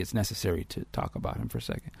I think it's necessary to talk about him for a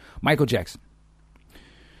second. Michael Jackson.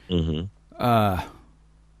 Some of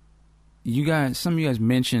you guys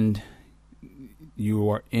mentioned you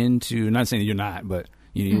are into, not saying you're not, but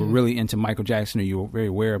you were really into Michael Jackson, or you were very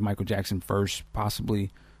aware of Michael Jackson first,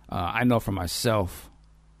 possibly. I know for myself,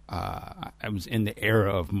 I was in the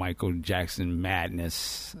era of Michael Jackson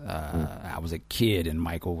madness. I was a kid and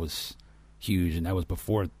Michael was huge, and that was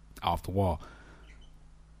before Off the Wall.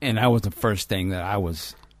 And that was the first thing that I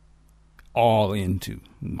was all into.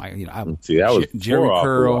 Jerry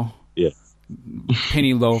Curl,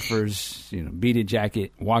 penny loafers, beaded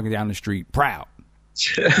jacket, walking down the street, proud,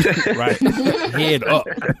 right, head up,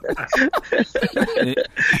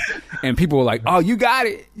 and people were like, "Oh, you got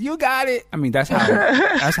it, you got it." I mean, that's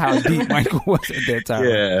how deep Michael was at that time.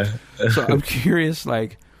 Yeah. So I'm curious,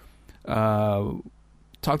 like,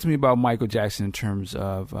 talk to me about Michael Jackson in terms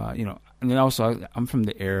of, and then also I'm from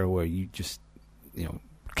the era where you just,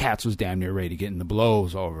 Cats was damn near ready to get in the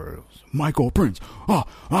blows over it. It was Michael Prince, all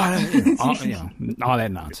that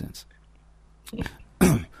nonsense.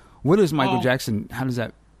 What is Michael Jackson? How does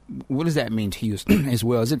that what does that mean to you as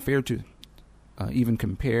well? Is it fair to even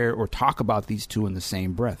compare or talk about these two in the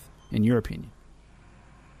same breath, in your opinion?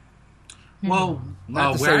 Well,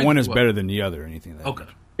 not to say one is better than the other or anything like that. Okay.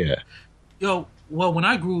 Yeah. Well,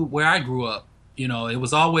 where I grew up, it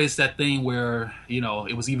was always that thing where,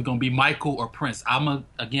 it was either going to be Michael or Prince. I'm a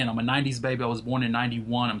 90s baby. I was born in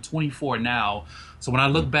 91. I'm 24 now. So when I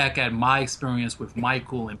look back at my experience with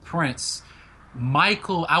Michael and Prince,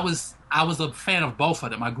 Michael, I was a fan of both of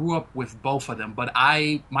them. I grew up with both of them, but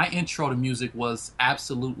my intro to music was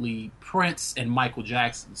absolutely Prince and Michael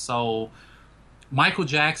Jackson. So Michael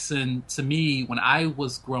Jackson, to me, when I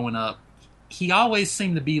was growing up, he always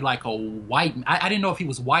seemed to be like a white. I didn't know if he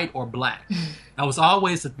was white or black. That was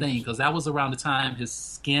always the thing, because that was around the time his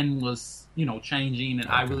skin was, changing, and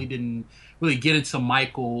I really didn't really get into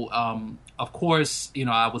Michael. Of course,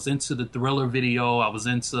 I was into the Thriller video. I was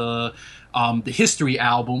into the History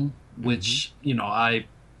album, which I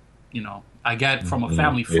got from a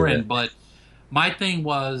family friend. Yeah. But my thing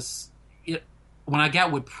was, when I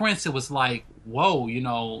got with Prince, it was like, whoa,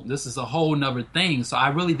 this is a whole nother thing. So I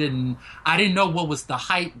really didn't know what was the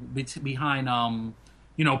hype behind,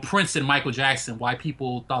 Prince and Michael Jackson, why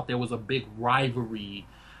people thought there was a big rivalry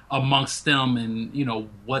amongst them and,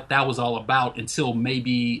 what that was all about until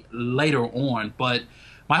maybe later on. But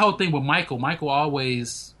my whole thing with Michael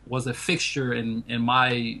always was a fixture in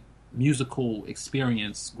my musical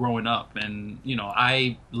experience growing up. And,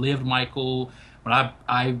 I lived Michael. When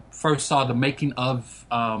I first saw the making of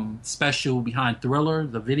special behind Thriller,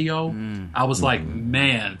 the video, I was like,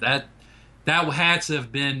 man, that had to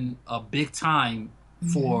have been a big time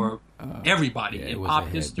for everybody in pop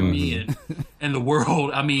history and the world.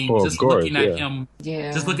 I mean, looking at him,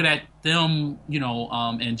 just looking at them,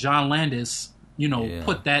 and John Landis,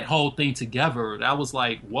 put that whole thing together. That was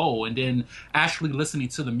like, whoa. And then actually listening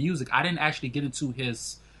to the music, I didn't actually get into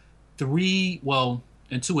his adult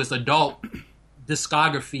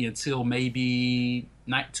discography until maybe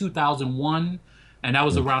 2001, and that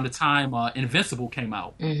was around the time Invincible came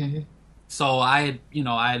out. So I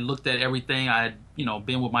looked at everything. I had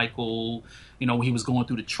been with Michael when he was going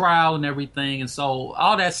through the trial and everything, and so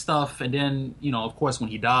all that stuff. And then of course when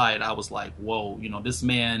he died, I was like, whoa, this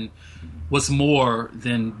man was more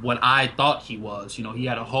than what I thought he was. He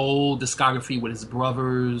had a whole discography with his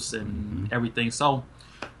brothers and everything. So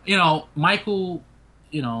Michael,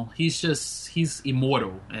 he's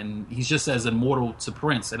immortal, and he's just as immortal to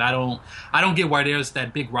Prince. And I don't get why there's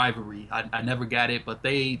that big rivalry. I never got it, but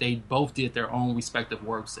they both did their own respective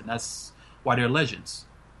works, and that's why they're legends.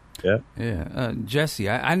 Yeah. Jesse,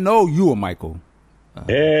 I know you are Michael.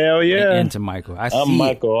 Hell yeah. Into Michael. I'm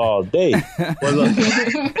Michael all day. Well,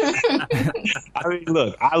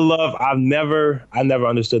 look, I never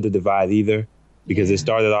understood the divide either, because it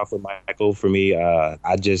started off with Michael. For me,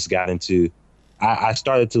 I just got into, I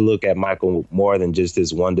started to look at Michael more than just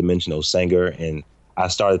this one-dimensional singer, and I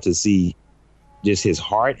started to see just his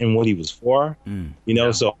heart and what he was for,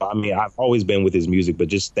 So, I mean, I've always been with his music, but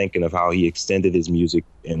just thinking of how he extended his music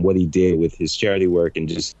and what he did with his charity work and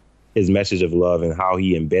just his message of love and how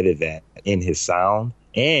he embedded that in his sound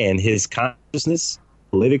and his consciousness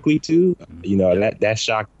politically too, that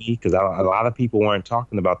shocked me, because a lot of people weren't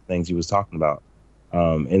talking about the things he was talking about.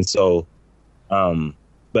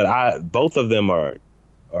 But both of them are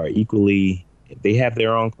equally, they have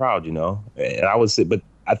their own crowd, and I would say, but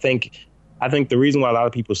I think the reason why a lot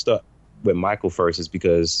of people stuck with Michael first is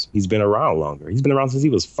because he's been around longer. He's been around since he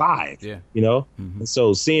was 5, And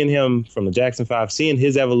so seeing him from the Jackson 5, seeing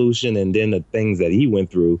his evolution and then the things that he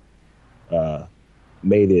went through,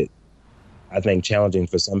 made it, I think, challenging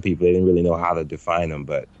for some people. They didn't really know how to define him,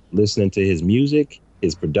 but listening to his music,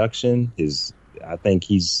 his production, I think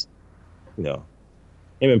he's, him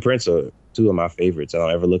and Prince are two of my favorites. I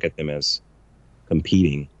don't ever look at them as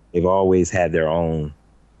competing. They've always had their own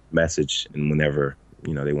message, and whenever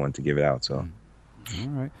they wanted to give it out. So,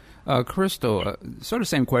 all right, Crystal, sort of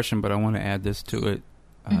same question, but I want to add this to it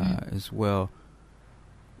as well.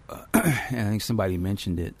 And I think somebody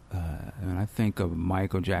mentioned it. When I think of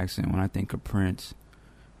Michael Jackson, when I think of Prince,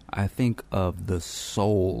 I think of the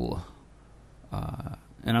soul.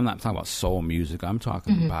 And I'm not talking about soul music. I'm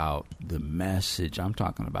talking about the message. I'm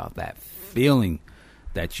talking about that feeling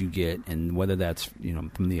that you get, and whether that's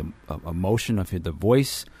from the emotion of the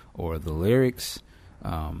voice or the lyrics.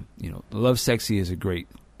 Love Sexy is a great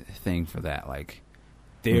thing for that. Like,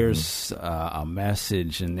 there's a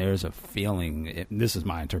message and there's a feeling. This is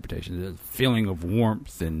my interpretation. There's a feeling of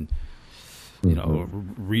warmth and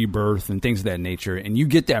rebirth and things of that nature. And you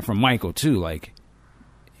get that from Michael too. Like,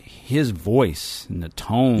 his voice and the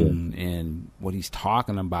tone and what he's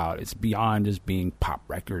talking about, it's beyond just being pop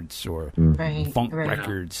records or funk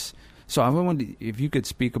records. So I wonder if you could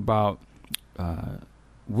speak about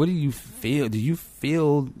what do you feel? Do you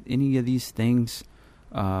feel any of these things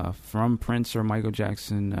from Prince or Michael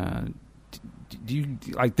Jackson? Do you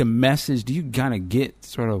like the message? Do you kind of get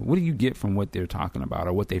sort of what do you get from what they're talking about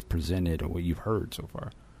or what they've presented or what you've heard so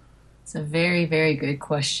far? It's a very, very good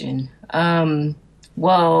question.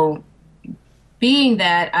 Well, being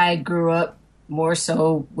that I grew up more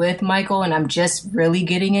so with Michael and I'm just really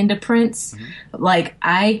getting into Prince, like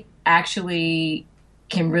I actually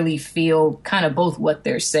can really feel kind of both what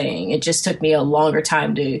they're saying. It just took me a longer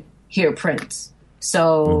time to hear Prince.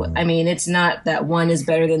 So, I mean, it's not that one is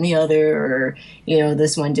better than the other or, you know,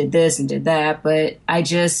 this one did this and did that, but I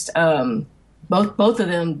just, both of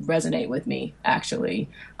them resonate with me, actually.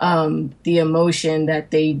 The emotion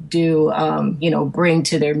that they do, you know, bring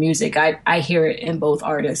to their music, I hear it in both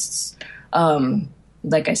artists.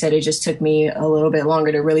 Like I said, it just took me a little bit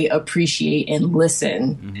longer to really appreciate and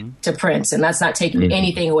listen to Prince. And that's not taking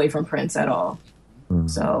anything away from Prince at all.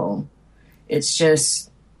 So it's just,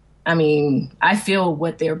 I mean, I feel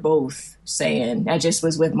what they're both saying. I just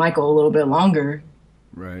was with Michael a little bit longer.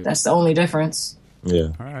 Right. That's the only difference. Yeah.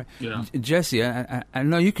 All right. Yeah. Jesse, I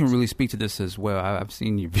know you can really speak to this as well. I've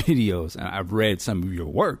seen your videos and I've read some of your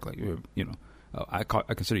work. Like, you know, I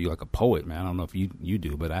consider you like a poet, man. I don't know if you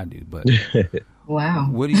do, but I do. But wow.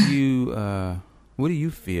 What do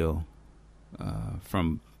you feel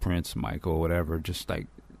from Prince, Michael, whatever? Just like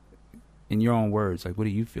in your own words, like what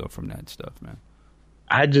do you feel from that stuff, man?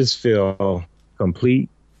 I just feel complete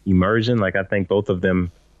immersion. Like I think both of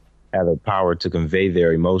them have the power to convey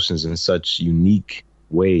their emotions in such unique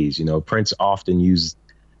ways. You know, Prince often used,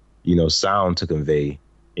 you know, sound to convey.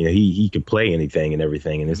 You know, he could play anything and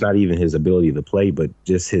everything, and it's not even his ability to play, but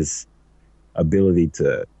just his ability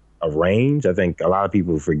to arrange. I think a lot of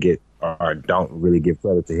people forget or don't really give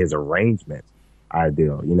credit to his arrangement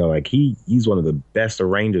ideal. You know, like he's one of the best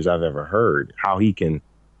arrangers I've ever heard. How he can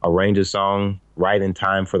arrange a song right in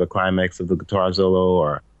time for the climax of the guitar solo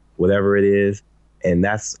or whatever it is. And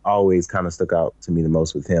that's always kind of stuck out to me the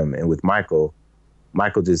most with him. And with Michael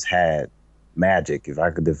just had magic. If I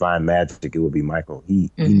could define magic, it would be Michael. He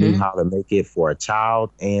knew how to make it for a child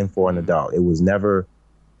and for an adult. It was never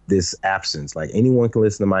this absence. Like anyone can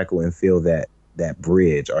listen to Michael and feel that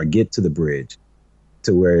bridge or get to the bridge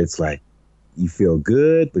to where it's like you feel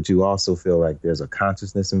good, but you also feel like there's a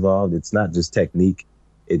consciousness involved. It's not just technique.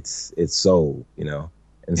 It's soul, you know?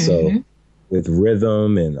 And so with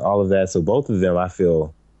rhythm and all of that. So both of them, I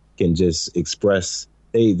feel, can just express,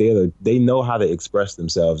 they know how to express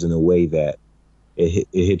themselves in a way that it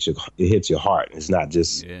hits your heart. It's not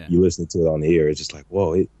just you listening to it on the ear. It's just like,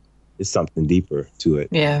 whoa, it's something deeper to it.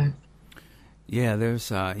 Yeah. Yeah,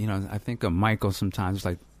 there's, you know, I think of Michael sometimes,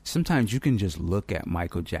 like sometimes you can just look at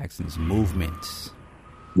Michael Jackson's movements.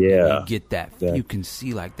 Yeah. You get that. You can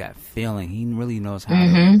see like that feeling. He really knows how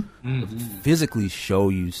to physically show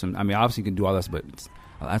you some. I mean, obviously you can do all this, but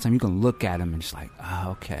a lot of time you can look at him and just like,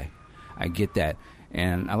 okay, I get that.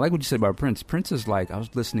 And I like what you said about Prince. Prince is like, I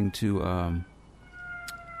was listening to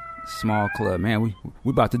Small Club. Man, we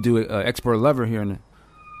about to do Expert Lover here in the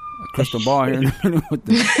Crystal Ball here with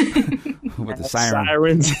the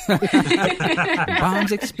sirens.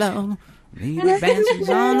 Bombs explode. The advances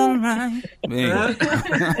on the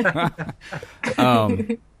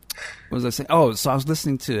right. What was I saying? Oh, so I was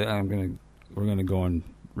listening to. We're gonna go on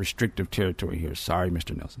restrictive territory here. Sorry,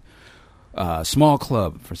 Mr. Nelson. Small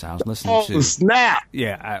Club. For I was listening to. Snap!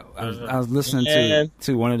 Yeah, I was listening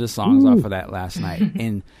to one of the songs off of that last night,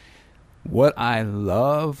 and what I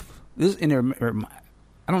love this in there.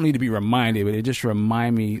 I don't need to be reminded, but it just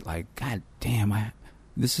remind me, like, God damn,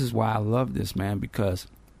 this is why I love this, man, because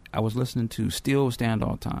I was listening to Still Stand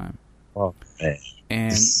All Time. Oh, man.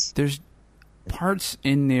 And there's parts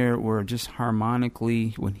in there where just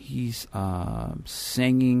harmonically when he's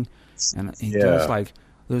singing and he does like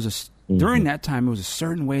during that time it was a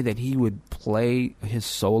certain way that he would play his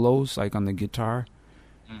solos like on the guitar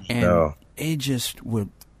and it just would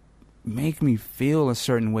make me feel a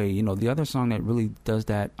certain way. You know, the other song that really does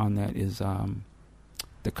that on that is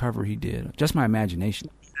the cover he did, Just My Imagination.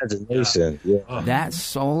 That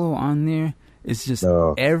solo on there is just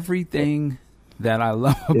everything that I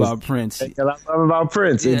love about Prince.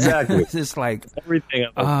 Exactly. It's just like everything.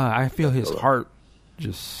 I feel his heart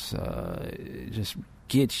just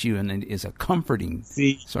gets you, and it's a comforting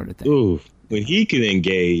sort of thing. Ooh, when he can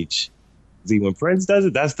engage. See, when Prince does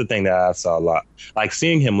it, that's the thing that I saw a lot. Like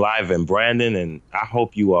seeing him live in Brandon, and I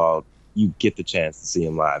hope you all you get the chance to see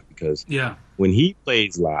him live, because when he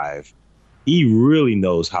plays live, he really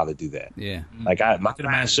knows how to do that. Yeah. Like my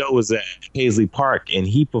last show was at Paisley Park, and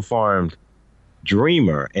he performed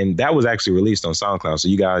Dreamer, and that was actually released on SoundCloud, so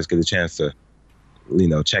you guys get a chance to,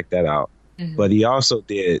 check that out. Mm-hmm. But he also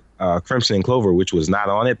did Crimson and Clover, which was not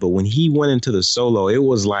on it. But when he went into the solo, it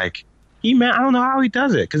was like, I don't know how he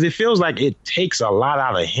does it, because it feels like it takes a lot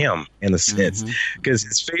out of him in a sense, because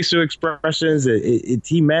his facial expressions,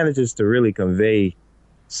 he manages to really convey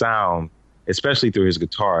sound, especially through his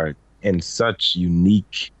guitar, in such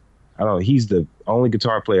unique. He's the only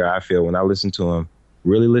guitar player I feel, when I listen to him,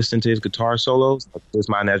 really listen to his guitar solos. This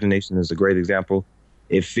My Imagination is a great example.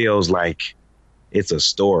 It feels like it's a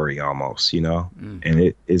story almost,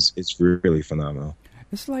 and it's really phenomenal.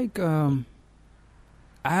 It's like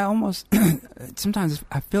I almost sometimes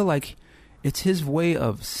I feel like it's his way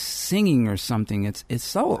of singing or something. It's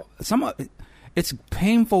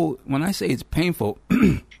painful. When I say it's painful,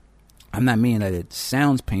 I'm not meaning that it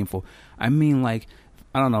sounds painful. I mean, like,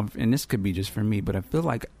 I don't know, and this could be just for me, but I feel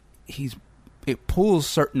like it pulls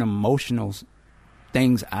certain emotional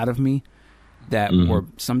things out of me that were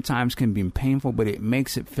sometimes can be painful, but it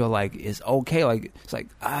makes it feel like it's okay. Like, it's like,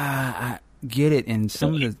 I get it. And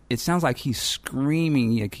it sounds like he's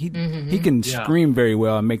screaming. Like he can scream very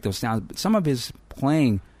well and make those sounds, but some of his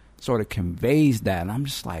playing sort of conveys that. And I'm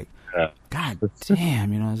just like, God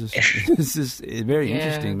damn, it's just very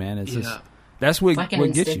interesting, man. It's just, that's what, like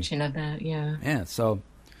what gets you. Of that, Yeah. So,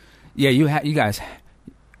 you guys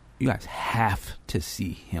have to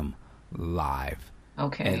see him live.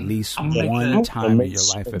 Okay. At least one time in your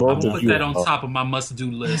life. I'm going to put that on top of my must-do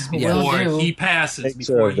list before he passes.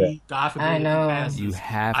 Before he, God forbid, he passes.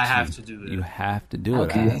 I have to do that. You have to do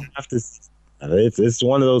it. You have to. It's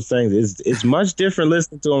one of those things. It's much different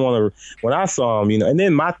listening to him when I saw him, and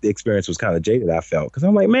then my experience was kind of jaded, I felt, because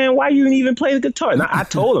I'm like, man, why you didn't even play the guitar? And I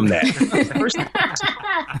told him that.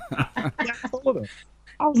 I told him.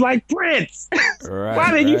 I was like, Prince,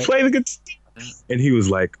 why didn't you play the guitar? And he was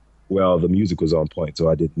like, well, the music was on point, so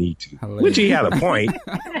I didn't need to. Hilarious. Which he had a point.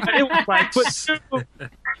 It was like,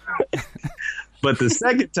 but the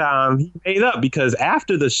second time he made up, because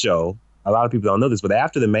after the show, a lot of people don't know this, but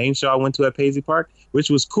after the main show I went to at Paisley Park, which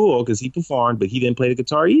was cool because he performed, but he didn't play the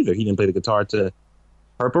guitar either. He didn't play the guitar to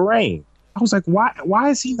Purple Rain. I was like, why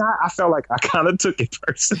is he not? I felt like I kind of took it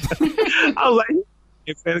personally. I was like,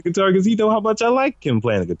 he can't play the guitar because he know how much I like him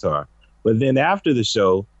playing the guitar. But then after the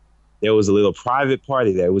show, there was a little private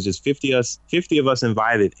party there. It was just 50 of us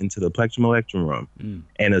invited into the Plectrum Electrum room.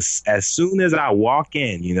 And as soon as I walk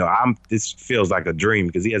in, this feels like a dream,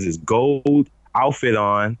 because he has his gold outfit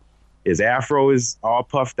on, his afro is all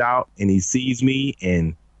puffed out, and he sees me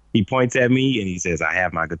and he points at me and he says, I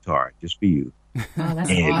have my guitar just for you. Oh, that's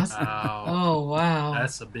awesome. Wow. Oh, wow.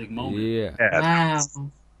 That's a big moment. Yeah. Wow.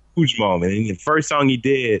 Huge moment. And the first song he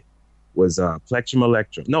did was Plectrum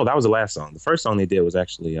Electrum. No, that was the last song. The first song they did was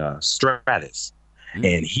actually Stratus.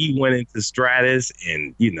 And he went into Stratus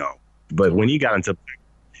and, but when he got into,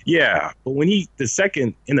 but when the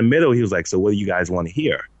second, in the middle, he was like, so what do you guys want to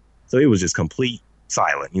hear? So it was just complete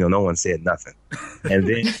silent. No one said nothing. And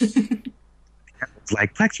then it's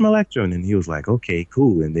like Plectrum Electrum. And he was like, okay,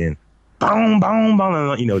 cool. And then boom, boom,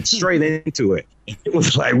 boom, straight into it. It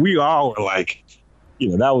was like, we all were like,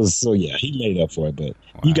 that was he made up for it, but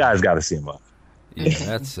you guys got to see him up.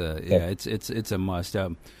 Yeah, that's it's a must.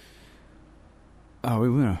 We're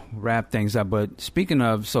gonna wrap things up, but speaking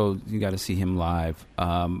of, so you got to see him live.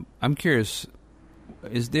 I'm curious,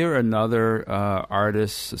 is there another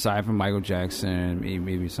artist aside from Michael Jackson,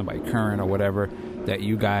 maybe somebody current or whatever, that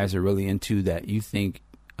you guys are really into that you think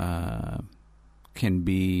can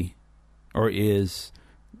be or is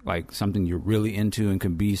like something you're really into and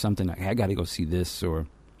can be something like, hey, I got to go see this, or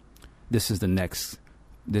this is the next,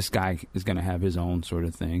 this guy is going to have his own sort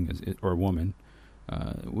of thing, or woman.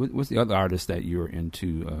 What's the other artist that you're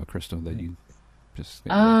into, Crystal, that you just...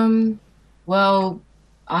 Well,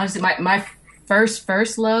 honestly, my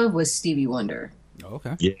first love was Stevie Wonder. Oh,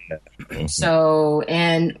 okay. Yeah. So,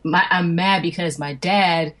 and I'm mad because my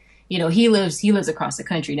dad, he lives across the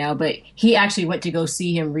country now, but he actually went to go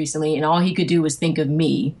see him recently, and all he could do was think of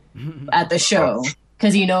me at the show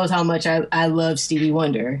because he knows how much I love Stevie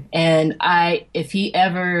Wonder. And if he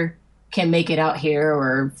ever can make it out here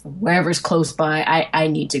or wherever's close by, I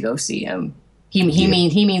need to go see him. He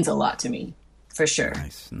means a lot to me, for sure.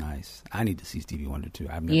 Nice. I need to see Stevie Wonder too.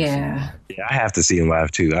 I've never seen him live. Yeah, I have to see him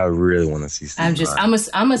live too. I really want to see Stevie live.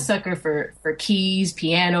 I'm a sucker for keys,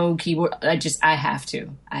 piano, keyboard. I have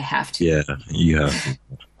to. Yeah, you have to.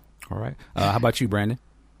 All right. How about you, Brandon?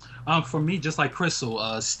 For me, just like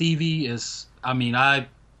Crystal, Stevie is. I mean, I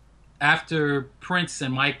after Prince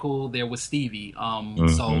and Michael, there was Stevie.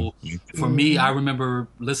 So for me, I remember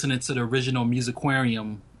listening to the original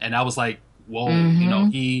Musicarium, and I was like, whoa, you know,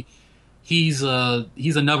 he's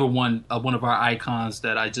another one of our icons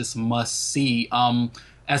that I just must see.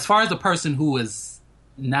 As far as the person who is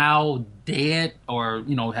now dead or,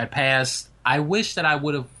 you know, had passed, I wish that I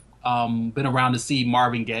would have been around to see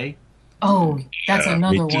Marvin Gaye. Oh, that's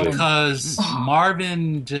another one. Because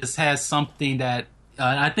Marvin just has something that,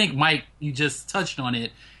 I think, Mike, you just touched on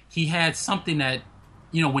it. He had something that,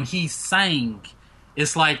 you know, when he sang,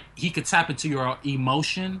 it's like he could tap into your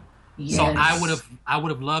emotion. Yes. So I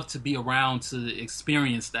would have loved to be around to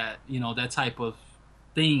experience that, you know, that type of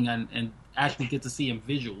thing and actually get to see him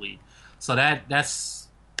visually. So that's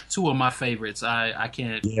two of my favorites. I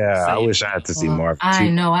can't. Yeah, I wish I had to see Marvin. I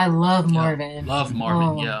know. I love Marvin. Love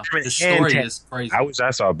Marvin. Yeah, the story is crazy. I wish I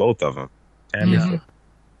saw both of them.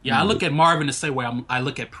 Yeah, I look at Marvin the same way I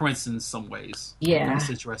look at Prince in some ways. Yeah, it's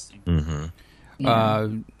interesting.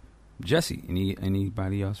 Jesse,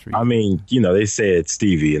 anybody else for you? I mean, you know, they said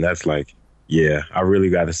Stevie, and that's like, yeah, I really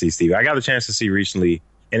got to see Stevie. I got a chance to see recently,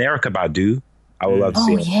 and Erykah Badu. I would love to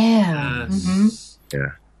see her. Yeah.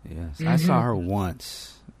 Yeah. Yes, I saw her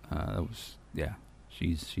once. That was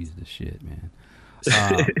she's the shit, man.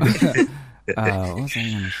 What was I going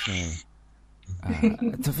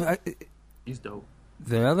to say? He's dope.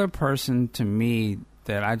 The other person to me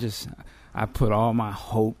that I put all my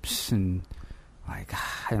hopes and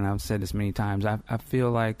and I've said this many times. I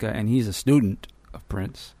feel like, and he's a student of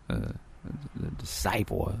Prince, a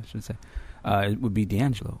disciple, I should say. It would be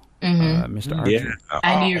D'Angelo, Mr. Archer. Yeah.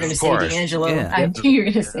 I knew you were going to say D'Angelo. Yeah. I knew you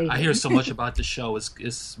were going to say. I hear so much about the show.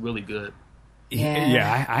 It's really good.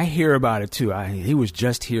 Yeah, I hear about it too. He was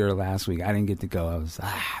just here last week. I didn't get to go. I was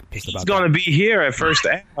pissed about that. He's going to be here at first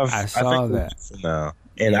half. I saw that. Now.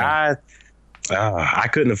 And I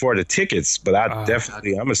couldn't afford the tickets, but I'm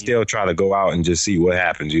gonna still try to go out and just see what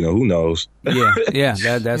happens. You know, who knows? Yeah,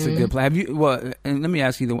 that's a good plan. Have you? Well, and let me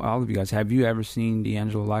ask you, all of you guys, have you ever seen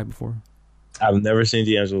D'Angelo live before? I've never seen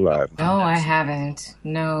D'Angelo live. No, I haven't.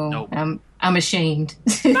 No, nope. I'm ashamed.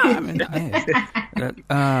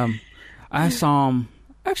 I saw him.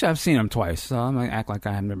 Actually, I've seen him twice, so I'm gonna act like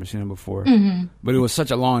I had never seen him before. But it was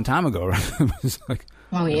such a long time ago. Right? It was like,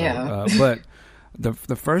 but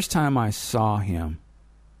the first time I saw him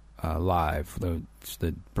live, the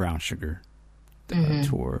Brown Sugar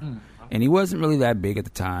tour, and he wasn't really that big at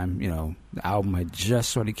the time. You know, the album had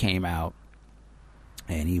just sort of came out,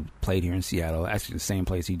 and he played here in Seattle, actually the same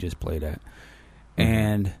place he just played at,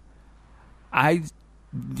 and I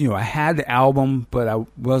had the album, but I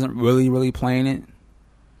wasn't really playing it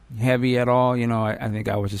heavy at all. You know, I think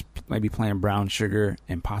I was just maybe playing Brown Sugar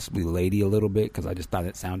and possibly Lady a little bit because I just thought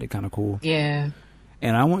it sounded kind of cool. Yeah.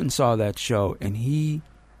 And I went and saw that show, and he,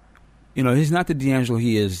 you know, he's not the D'Angelo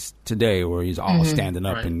he is today where he's all standing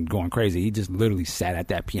up and going crazy. He just literally sat at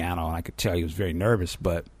that piano, and I could tell he was very nervous.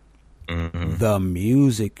 But the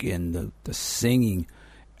music and the singing,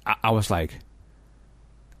 I was like,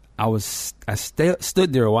 I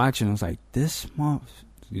stood there watching. I was like, this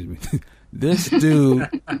dude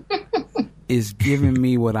is giving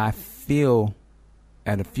me what I feel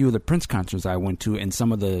at a few of the Prince concerts I went to, and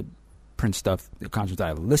some of the Prince stuff, the concerts that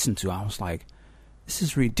I listened to. I was like, this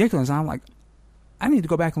is ridiculous. I'm like, I need to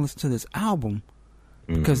go back and listen to this album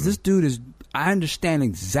because this dude I understand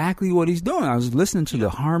exactly what he's doing. I was listening to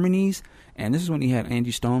the harmonies, and this is when he had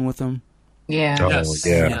Angie Stone with him. Yeah. Oh, yes.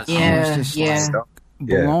 Yeah. I was just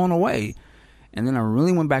blown away. And then I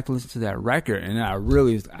really went back to listen to that record, and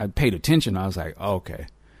I paid attention. I was like, okay,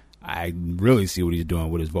 I really see what he's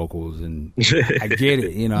doing with his vocals, and I get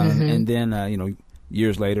it, you know. And then, you know,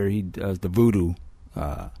 years later, he does the Voodoo,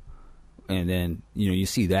 and then, you know, you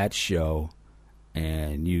see that show,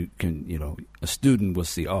 and you can, you know, a student will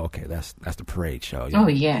see, oh, okay, that's the Parade show. You know?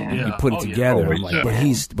 You put it together. I'm like,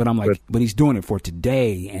 but he's doing it for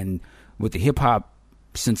today, and with the hip hop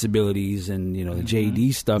sensibilities and, you know, the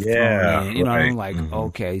JD stuff thrown in, you know, I'm like,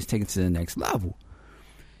 okay, he's taking it to the next level.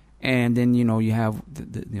 And then, you know, you have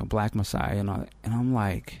the you know, Black Messiah and all that, and I'm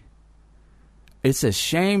like, it's a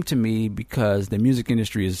shame to me because the music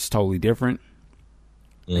industry is totally different.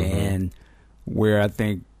 And where I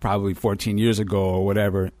think probably 14 years ago or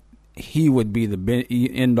whatever, he would be the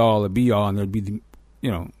end all, the be all, and there'd be the,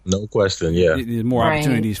 you know, no question, there's more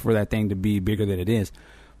opportunities for that thing to be bigger than it is.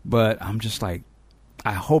 But I'm just like,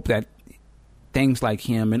 I hope that things like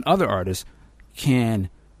him and other artists can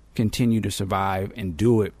continue to survive and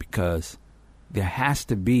do it, because there has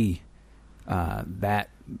to be that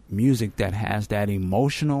music that has that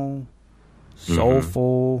emotional,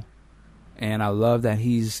 soulful, and I love that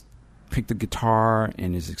he's picked the guitar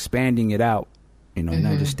and is expanding it out, you know,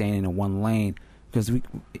 not just staying in one lane. Because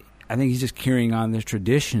I think he's just carrying on this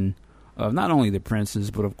tradition of not only the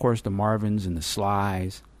Princes, but of course the Marvins and the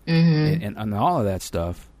Slys and all of that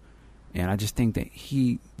stuff. And I just think that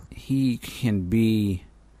he can be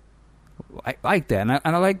like that. And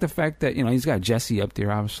I like the fact that, you know, he's got Jesse up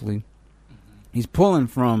there, obviously. He's pulling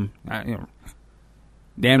from, you know,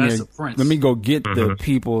 damn near, let me go get the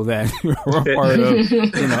people that are part of,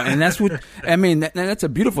 you know, and that's what, I mean, that's a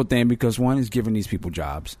beautiful thing because one is giving these people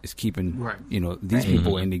jobs. It's keeping, you know, these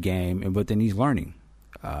people in the game, but then he's learning.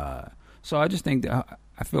 So I just think that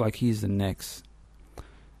I feel like he's the next,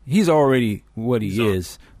 he's already what he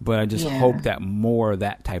is, but I just hope that more of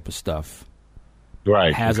that type of stuff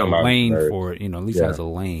has a lane for it, you know, at least has a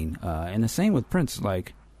lane. And the same with Prince,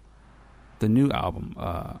 like the new album.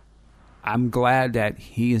 I'm glad that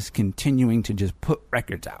he is continuing to just put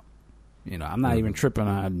records out. You know, I'm not even tripping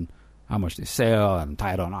on how much they sell and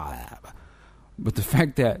title and all that. But the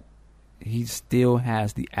fact that he still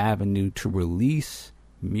has the avenue to release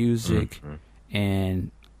music,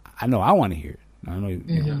 and I know I want to hear it. I know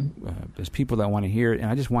you know, there's people that want to hear it, and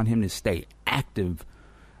I just want him to stay active,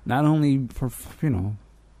 not only for, you know,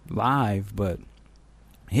 live, but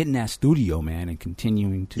hitting that studio, man, and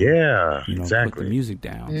continuing to you know, put the music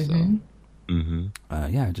down. So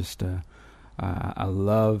I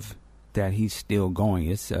love that he's still going.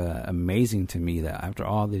 It's amazing to me that after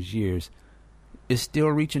all these years, it's still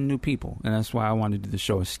reaching new people, and that's why I wanted to do the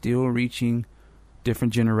show. It's still reaching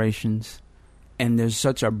different generations, and there's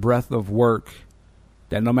such a breadth of work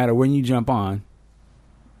that no matter when you jump on,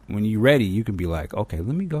 when you're ready, you can be like, okay,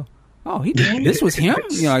 let me go. Oh, he did. This was him.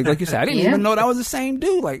 You know, like you said, I didn't even know that was the same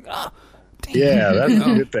dude. Like, oh, damn. Yeah, that's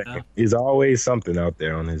a good thing. There's always something out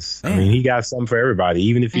there on his. I mean, he got something for everybody.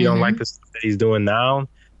 Even if you don't like the stuff that he's doing now,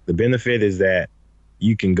 the benefit is that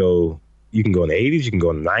you can go. You can go in the 80s. You can go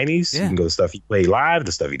in the 90s. You can go to stuff he played live,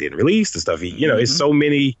 the stuff he didn't release, the stuff he. You know, it's so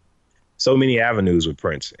many avenues with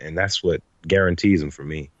Prince, and that's what guarantees him for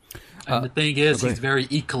me. And the thing is, he's very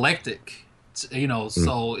eclectic. You know,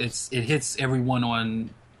 so it hits everyone on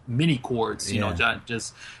many chords, you know,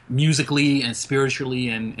 just musically and spiritually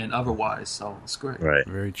and otherwise. So it's great. Right.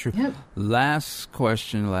 Very true. Yep. Last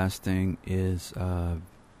thing is,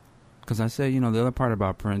 because I say, you know, the other part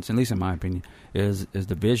about Prince, at least in my opinion, is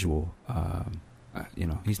the visual. You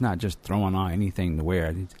know, he's not just throwing on anything to wear.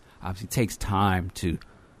 It obviously takes time to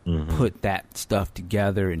put that stuff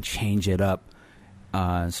together and change it up.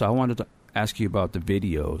 So I wanted to ask you about the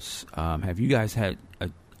videos. Have you guys had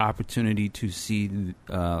an opportunity to see, you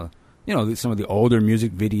know, some of the older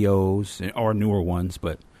music videos or newer ones?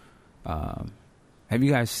 But have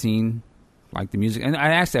you guys seen like the music? And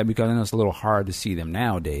I ask that because I know it's a little hard to see them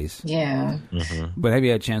nowadays. Yeah. But have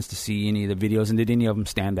you had a chance to see any of the videos? And did any of them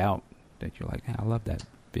stand out that you're like, hey, I love that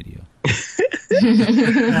video?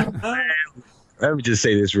 Let me just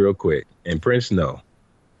say this real quick. And Prince, no.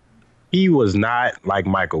 He was not like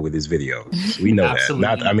Michael with his videos. We know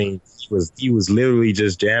that. He was literally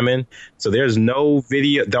just jamming. So there's no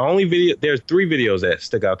video. The only video, there's 3 videos that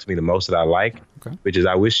stuck out to me the most that I like, which is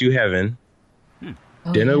I Wish You Heaven,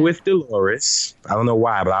 Dinner with Dolores. I don't know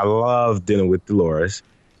why, but I love Dinner with Dolores.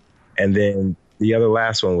 And then the other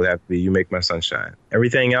last one would have to be You Make My Sunshine.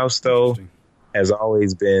 Everything else, though, has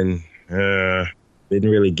always been, didn't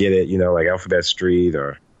really get it, you know, like Alphabet Street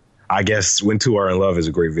or I guess When Two Are in Love is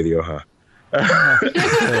a great video, huh?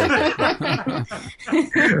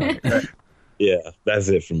 Yeah, that's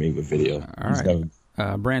it for me with video. All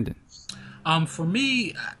right. Brandon. For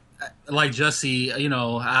me, like Jesse, you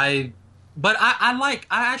know, I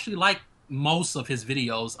actually like most of his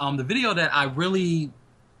videos. The video that I really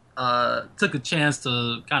took a chance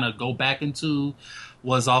to kind of go back into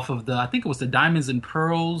was off of I think it was the Diamonds and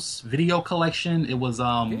Pearls video collection. It was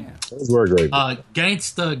those were great.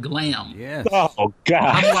 Gangsta Glam. Yes. Oh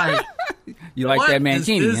God. I'm like, you like that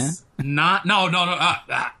Mancini, huh?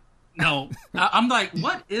 No. I'm like,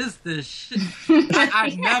 what is this shit?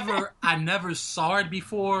 I never saw it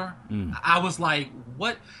before. I was like,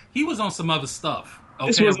 what? He was on some other stuff. Okay,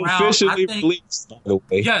 this was officially released, by the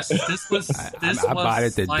way. Yes, this was. I bought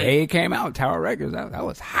it the day it came out. Tower Records. That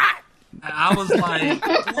was hot. I was like,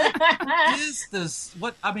 what is this?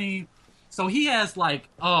 What, I mean, so he has like,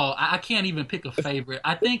 I can't even pick a favorite.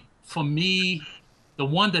 I think for me, the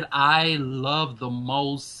one that I love the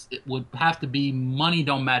most, it would have to be Money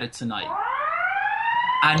Don't Matter Tonight.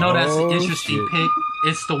 I know that's an interesting pick.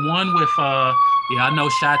 It's the one with, I know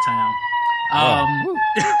Chi-Town. I'm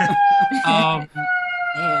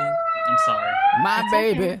sorry. My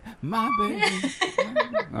baby.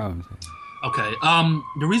 Okay.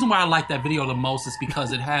 The reason why I like that video the most is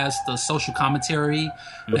because it has the social commentary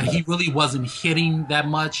that he really wasn't hitting that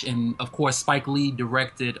much, and of course Spike Lee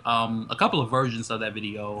directed a couple of versions of that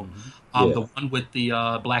video. The one with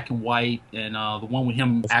the black and white, and the one with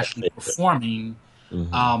him actually performing.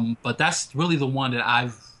 But that's really the one that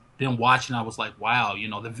I've been watching. I was like, wow, you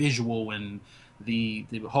know, the visual and the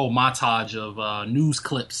whole montage of news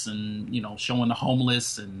clips and, you know, showing the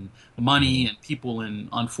homeless and the money and people in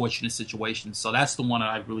unfortunate situations. So that's the one that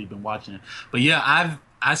I've really been watching. But yeah,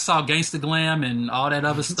 I saw Gangsta Glam and all that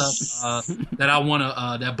other stuff that I want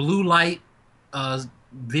to, that Blue Light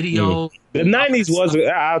video. The 90s was,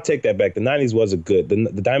 I'll take that back. The 90s was a good,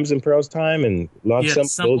 the Diamonds and Pearls time and Love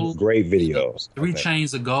Simple, those were great videos. 3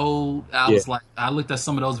 Chains of Gold. I was like, I looked at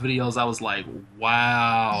some of those videos. I was like,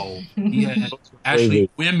 wow. He had actually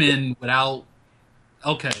women without,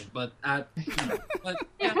 okay. But I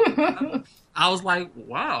was like,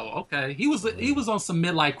 wow, okay. He was on some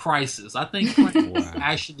midlife crisis. I think Prince was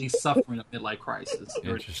actually suffering a midlife crisis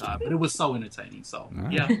during the time, but it was so entertaining. So,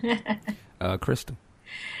 yeah. Crystal.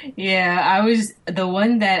 Yeah, I was the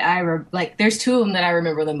one that like. There's 2 of them that I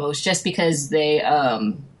remember the most, just because they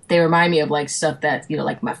remind me of like stuff that, you know,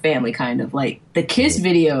 like my family kind of like the Kiss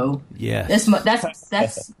video. Yeah, that's yeah, that's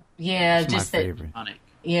just my that. favorite.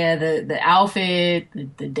 Yeah, the outfit,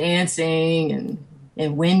 the dancing,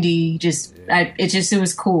 and Wendy. It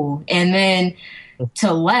was cool. And then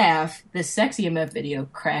to laugh, the Sexy MF video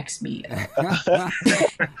cracks me up.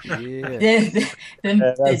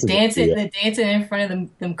 the dancing in front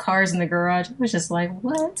of them cars in the garage. I was just like,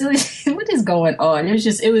 what is going on?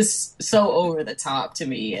 It was so over the top to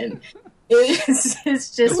me, and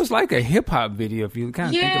it was like a hip hop video if you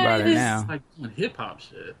kind of think about it now. Like hip hop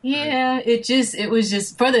shit. Yeah, it was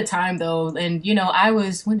just for the time though, and you know,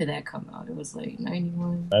 when did that come out? It was like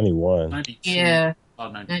 91. 92. Yeah.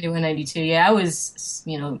 91, 92. Yeah, I was,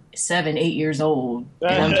 you know, 7, 8 years old.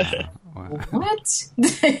 And I'm just, what?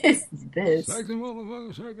 this?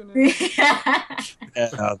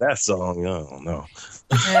 That song, I don't know.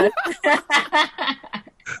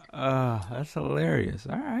 That's hilarious.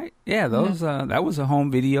 All right. Yeah, those that was a home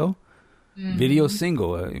video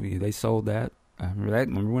single. I mean, they sold that. I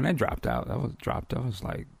remember when that dropped out. I was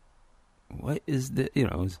like, what is this? You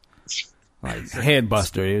know, it was like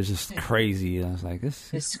Headbuster. It was just crazy. And I was like, this.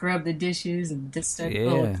 Just scrub the dishes and just step.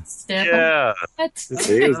 Yeah. This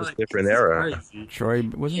is a different era. Troy,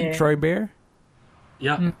 wasn't it Troy Bear?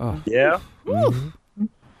 Yeah. Oh. Yeah. Mm-hmm.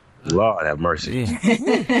 Lord have mercy.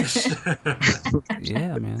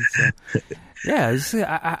 Yeah, man. So,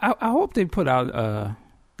 yeah, I hope they put out.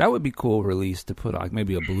 That would be cool release to put out, like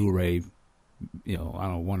maybe a Blu-ray. You know, I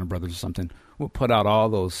don't know, Warner Brothers or something. We'll put out all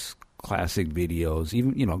those classic videos,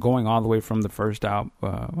 even, you know, going all the way from the first album.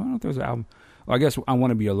 I don't know if there's an album. Well, I guess I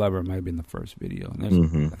Want to Be a Lover might have been the first video. And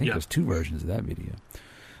I think there's 2 versions of that video.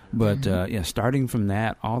 But starting from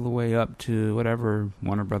that all the way up to whatever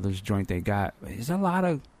Warner Brothers joint they got, there's a lot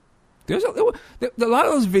of those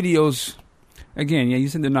videos. Again, you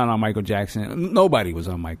said they're not on Michael Jackson. Nobody was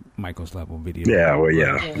on Michael's level video. Yeah, well,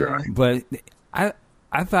 yeah. But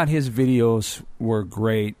I thought his videos were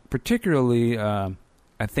great. Particularly,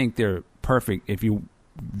 I think they're perfect if you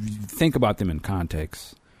think about them in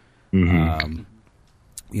context. Mm-hmm.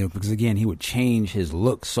 You know, because again, he would change his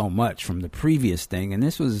look so much from the previous thing, and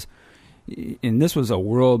this was a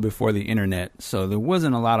world before the internet, so there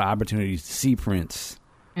wasn't a lot of opportunities to see Prince.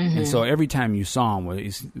 Mm-hmm. And so every time you saw him, it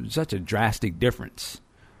was such a drastic difference.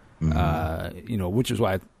 Mm-hmm. You know, which is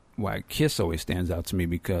why Kiss always stands out to me,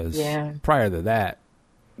 because prior to that,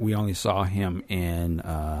 we only saw him in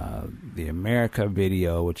the America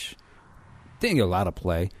video, which didn't get a lot of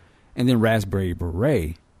play, and then Raspberry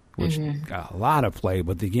Beret, which got a lot of play.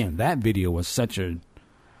 But again, that video was such a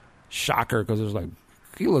shocker, because it was like,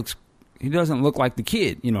 he doesn't look like the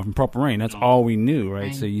kid, you know, from Purple Rain. That's all we knew,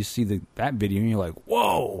 right? So you see that video and you're like,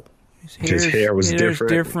 whoa, his hair was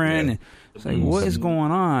different. And it's like, what is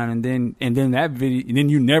going on? And then that video, and then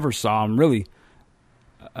you never saw him really.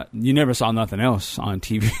 You never saw nothing else on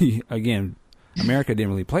TV. Again, America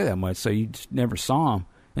didn't really play that much, so you just never saw him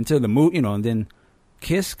until the movie, you know. And then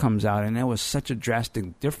Kiss comes out, and that was such a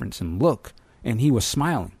drastic difference in look, and he was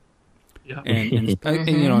smiling. Yeah. And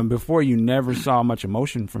you know, and before you never saw much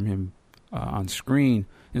emotion from him on screen,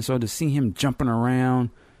 and so to see him jumping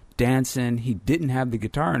around, dancing, he didn't have the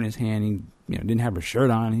guitar in his hand. He, you know, didn't have a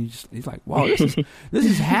shirt on. He's like, whoa, this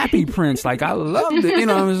is happy Prince. Like, I loved it. You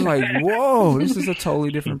know, I was like, whoa, this is a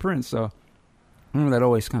totally different Prince. So I remember that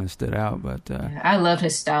always kind of stood out. But I loved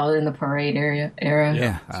his style in the Parade era.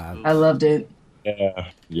 Yeah, I loved it.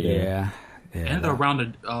 Yeah. and the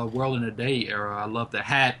Around the World in a Day era. I love the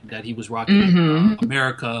hat that he was rocking in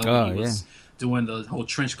America. He was doing the whole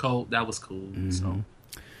trench coat. That was cool. So.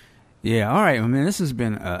 Yeah, all right. I mean, this has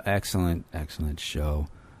been an excellent show.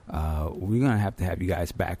 We're going to have you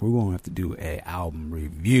guys back. We're going to have to do an album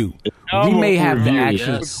review. We may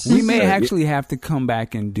actually have to come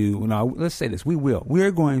back and do, let's say this.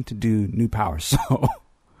 We're going to do New Power Soul.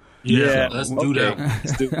 Yeah, let's do that.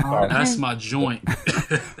 That's my joint.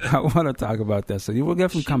 I want to talk about that. So we'll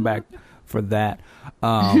definitely come back for that.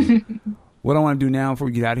 What I want to do now before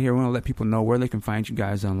we get out of here, I want to let people know where they can find you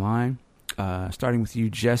guys online. Starting with you,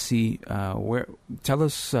 Jesse, tell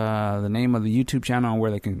us the name of the YouTube channel and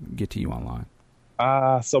where they can get to you online.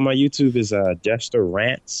 So my YouTube is Jester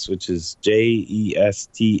Rants, which is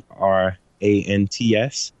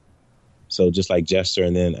JESTRANTS. So just like Jester,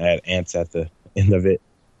 and then add ants at the end of it.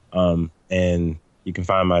 And you can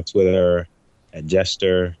find my Twitter at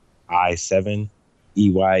Jester I7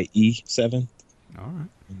 EYE7. All right.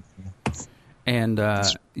 And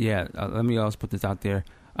let me also put this out there.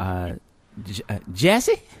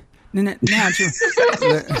 Jesse? I'm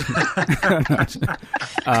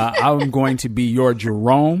going to be your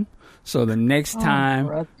Jerome. So the next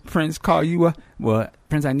time Prince call you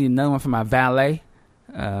Prince, I need another one for my valet,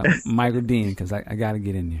 Michael Dean, because I got to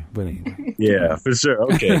get in there. But anyway. Yeah, for sure.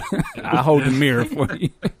 Okay. I'll hold the mirror for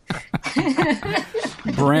you.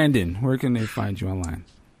 Brandon, where can they find you online?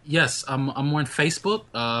 Yes, I'm on Facebook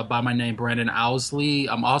by my name, Brandon Owsley.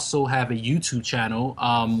 I also have a YouTube channel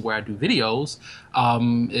where I do videos.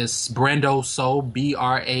 It's Brando Soul,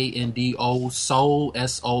 BRANDO Soul,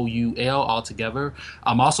 SOUL altogether.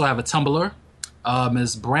 I also have a Tumblr.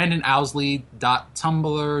 It's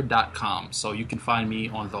brandonowsley.tumblr.com. So you can find me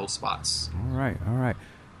on those spots. All right.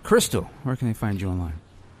 Crystal, where can they find you online?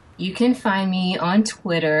 You can find me on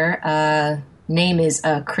Twitter. Name is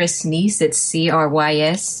Chris Neese. It's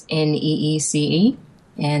CRYSNEECE,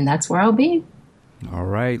 and that's where I'll be. All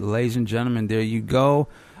right, ladies and gentlemen, there you go.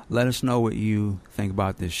 Let us know what you think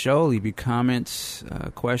about this show. Leave your comments,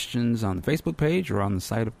 questions on the Facebook page or on the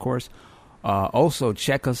site, of course. Also,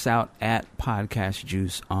 check us out at Podcast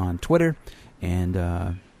Juice on Twitter, and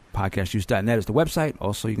podcastjuice.net is the website.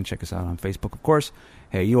 Also, you can check us out on Facebook, of course.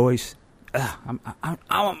 Hey, you always,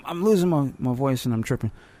 I'm losing my voice and I'm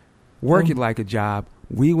tripping. Work it like a job.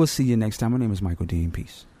 We will see you next time. My name is Michael Dean.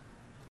 Peace.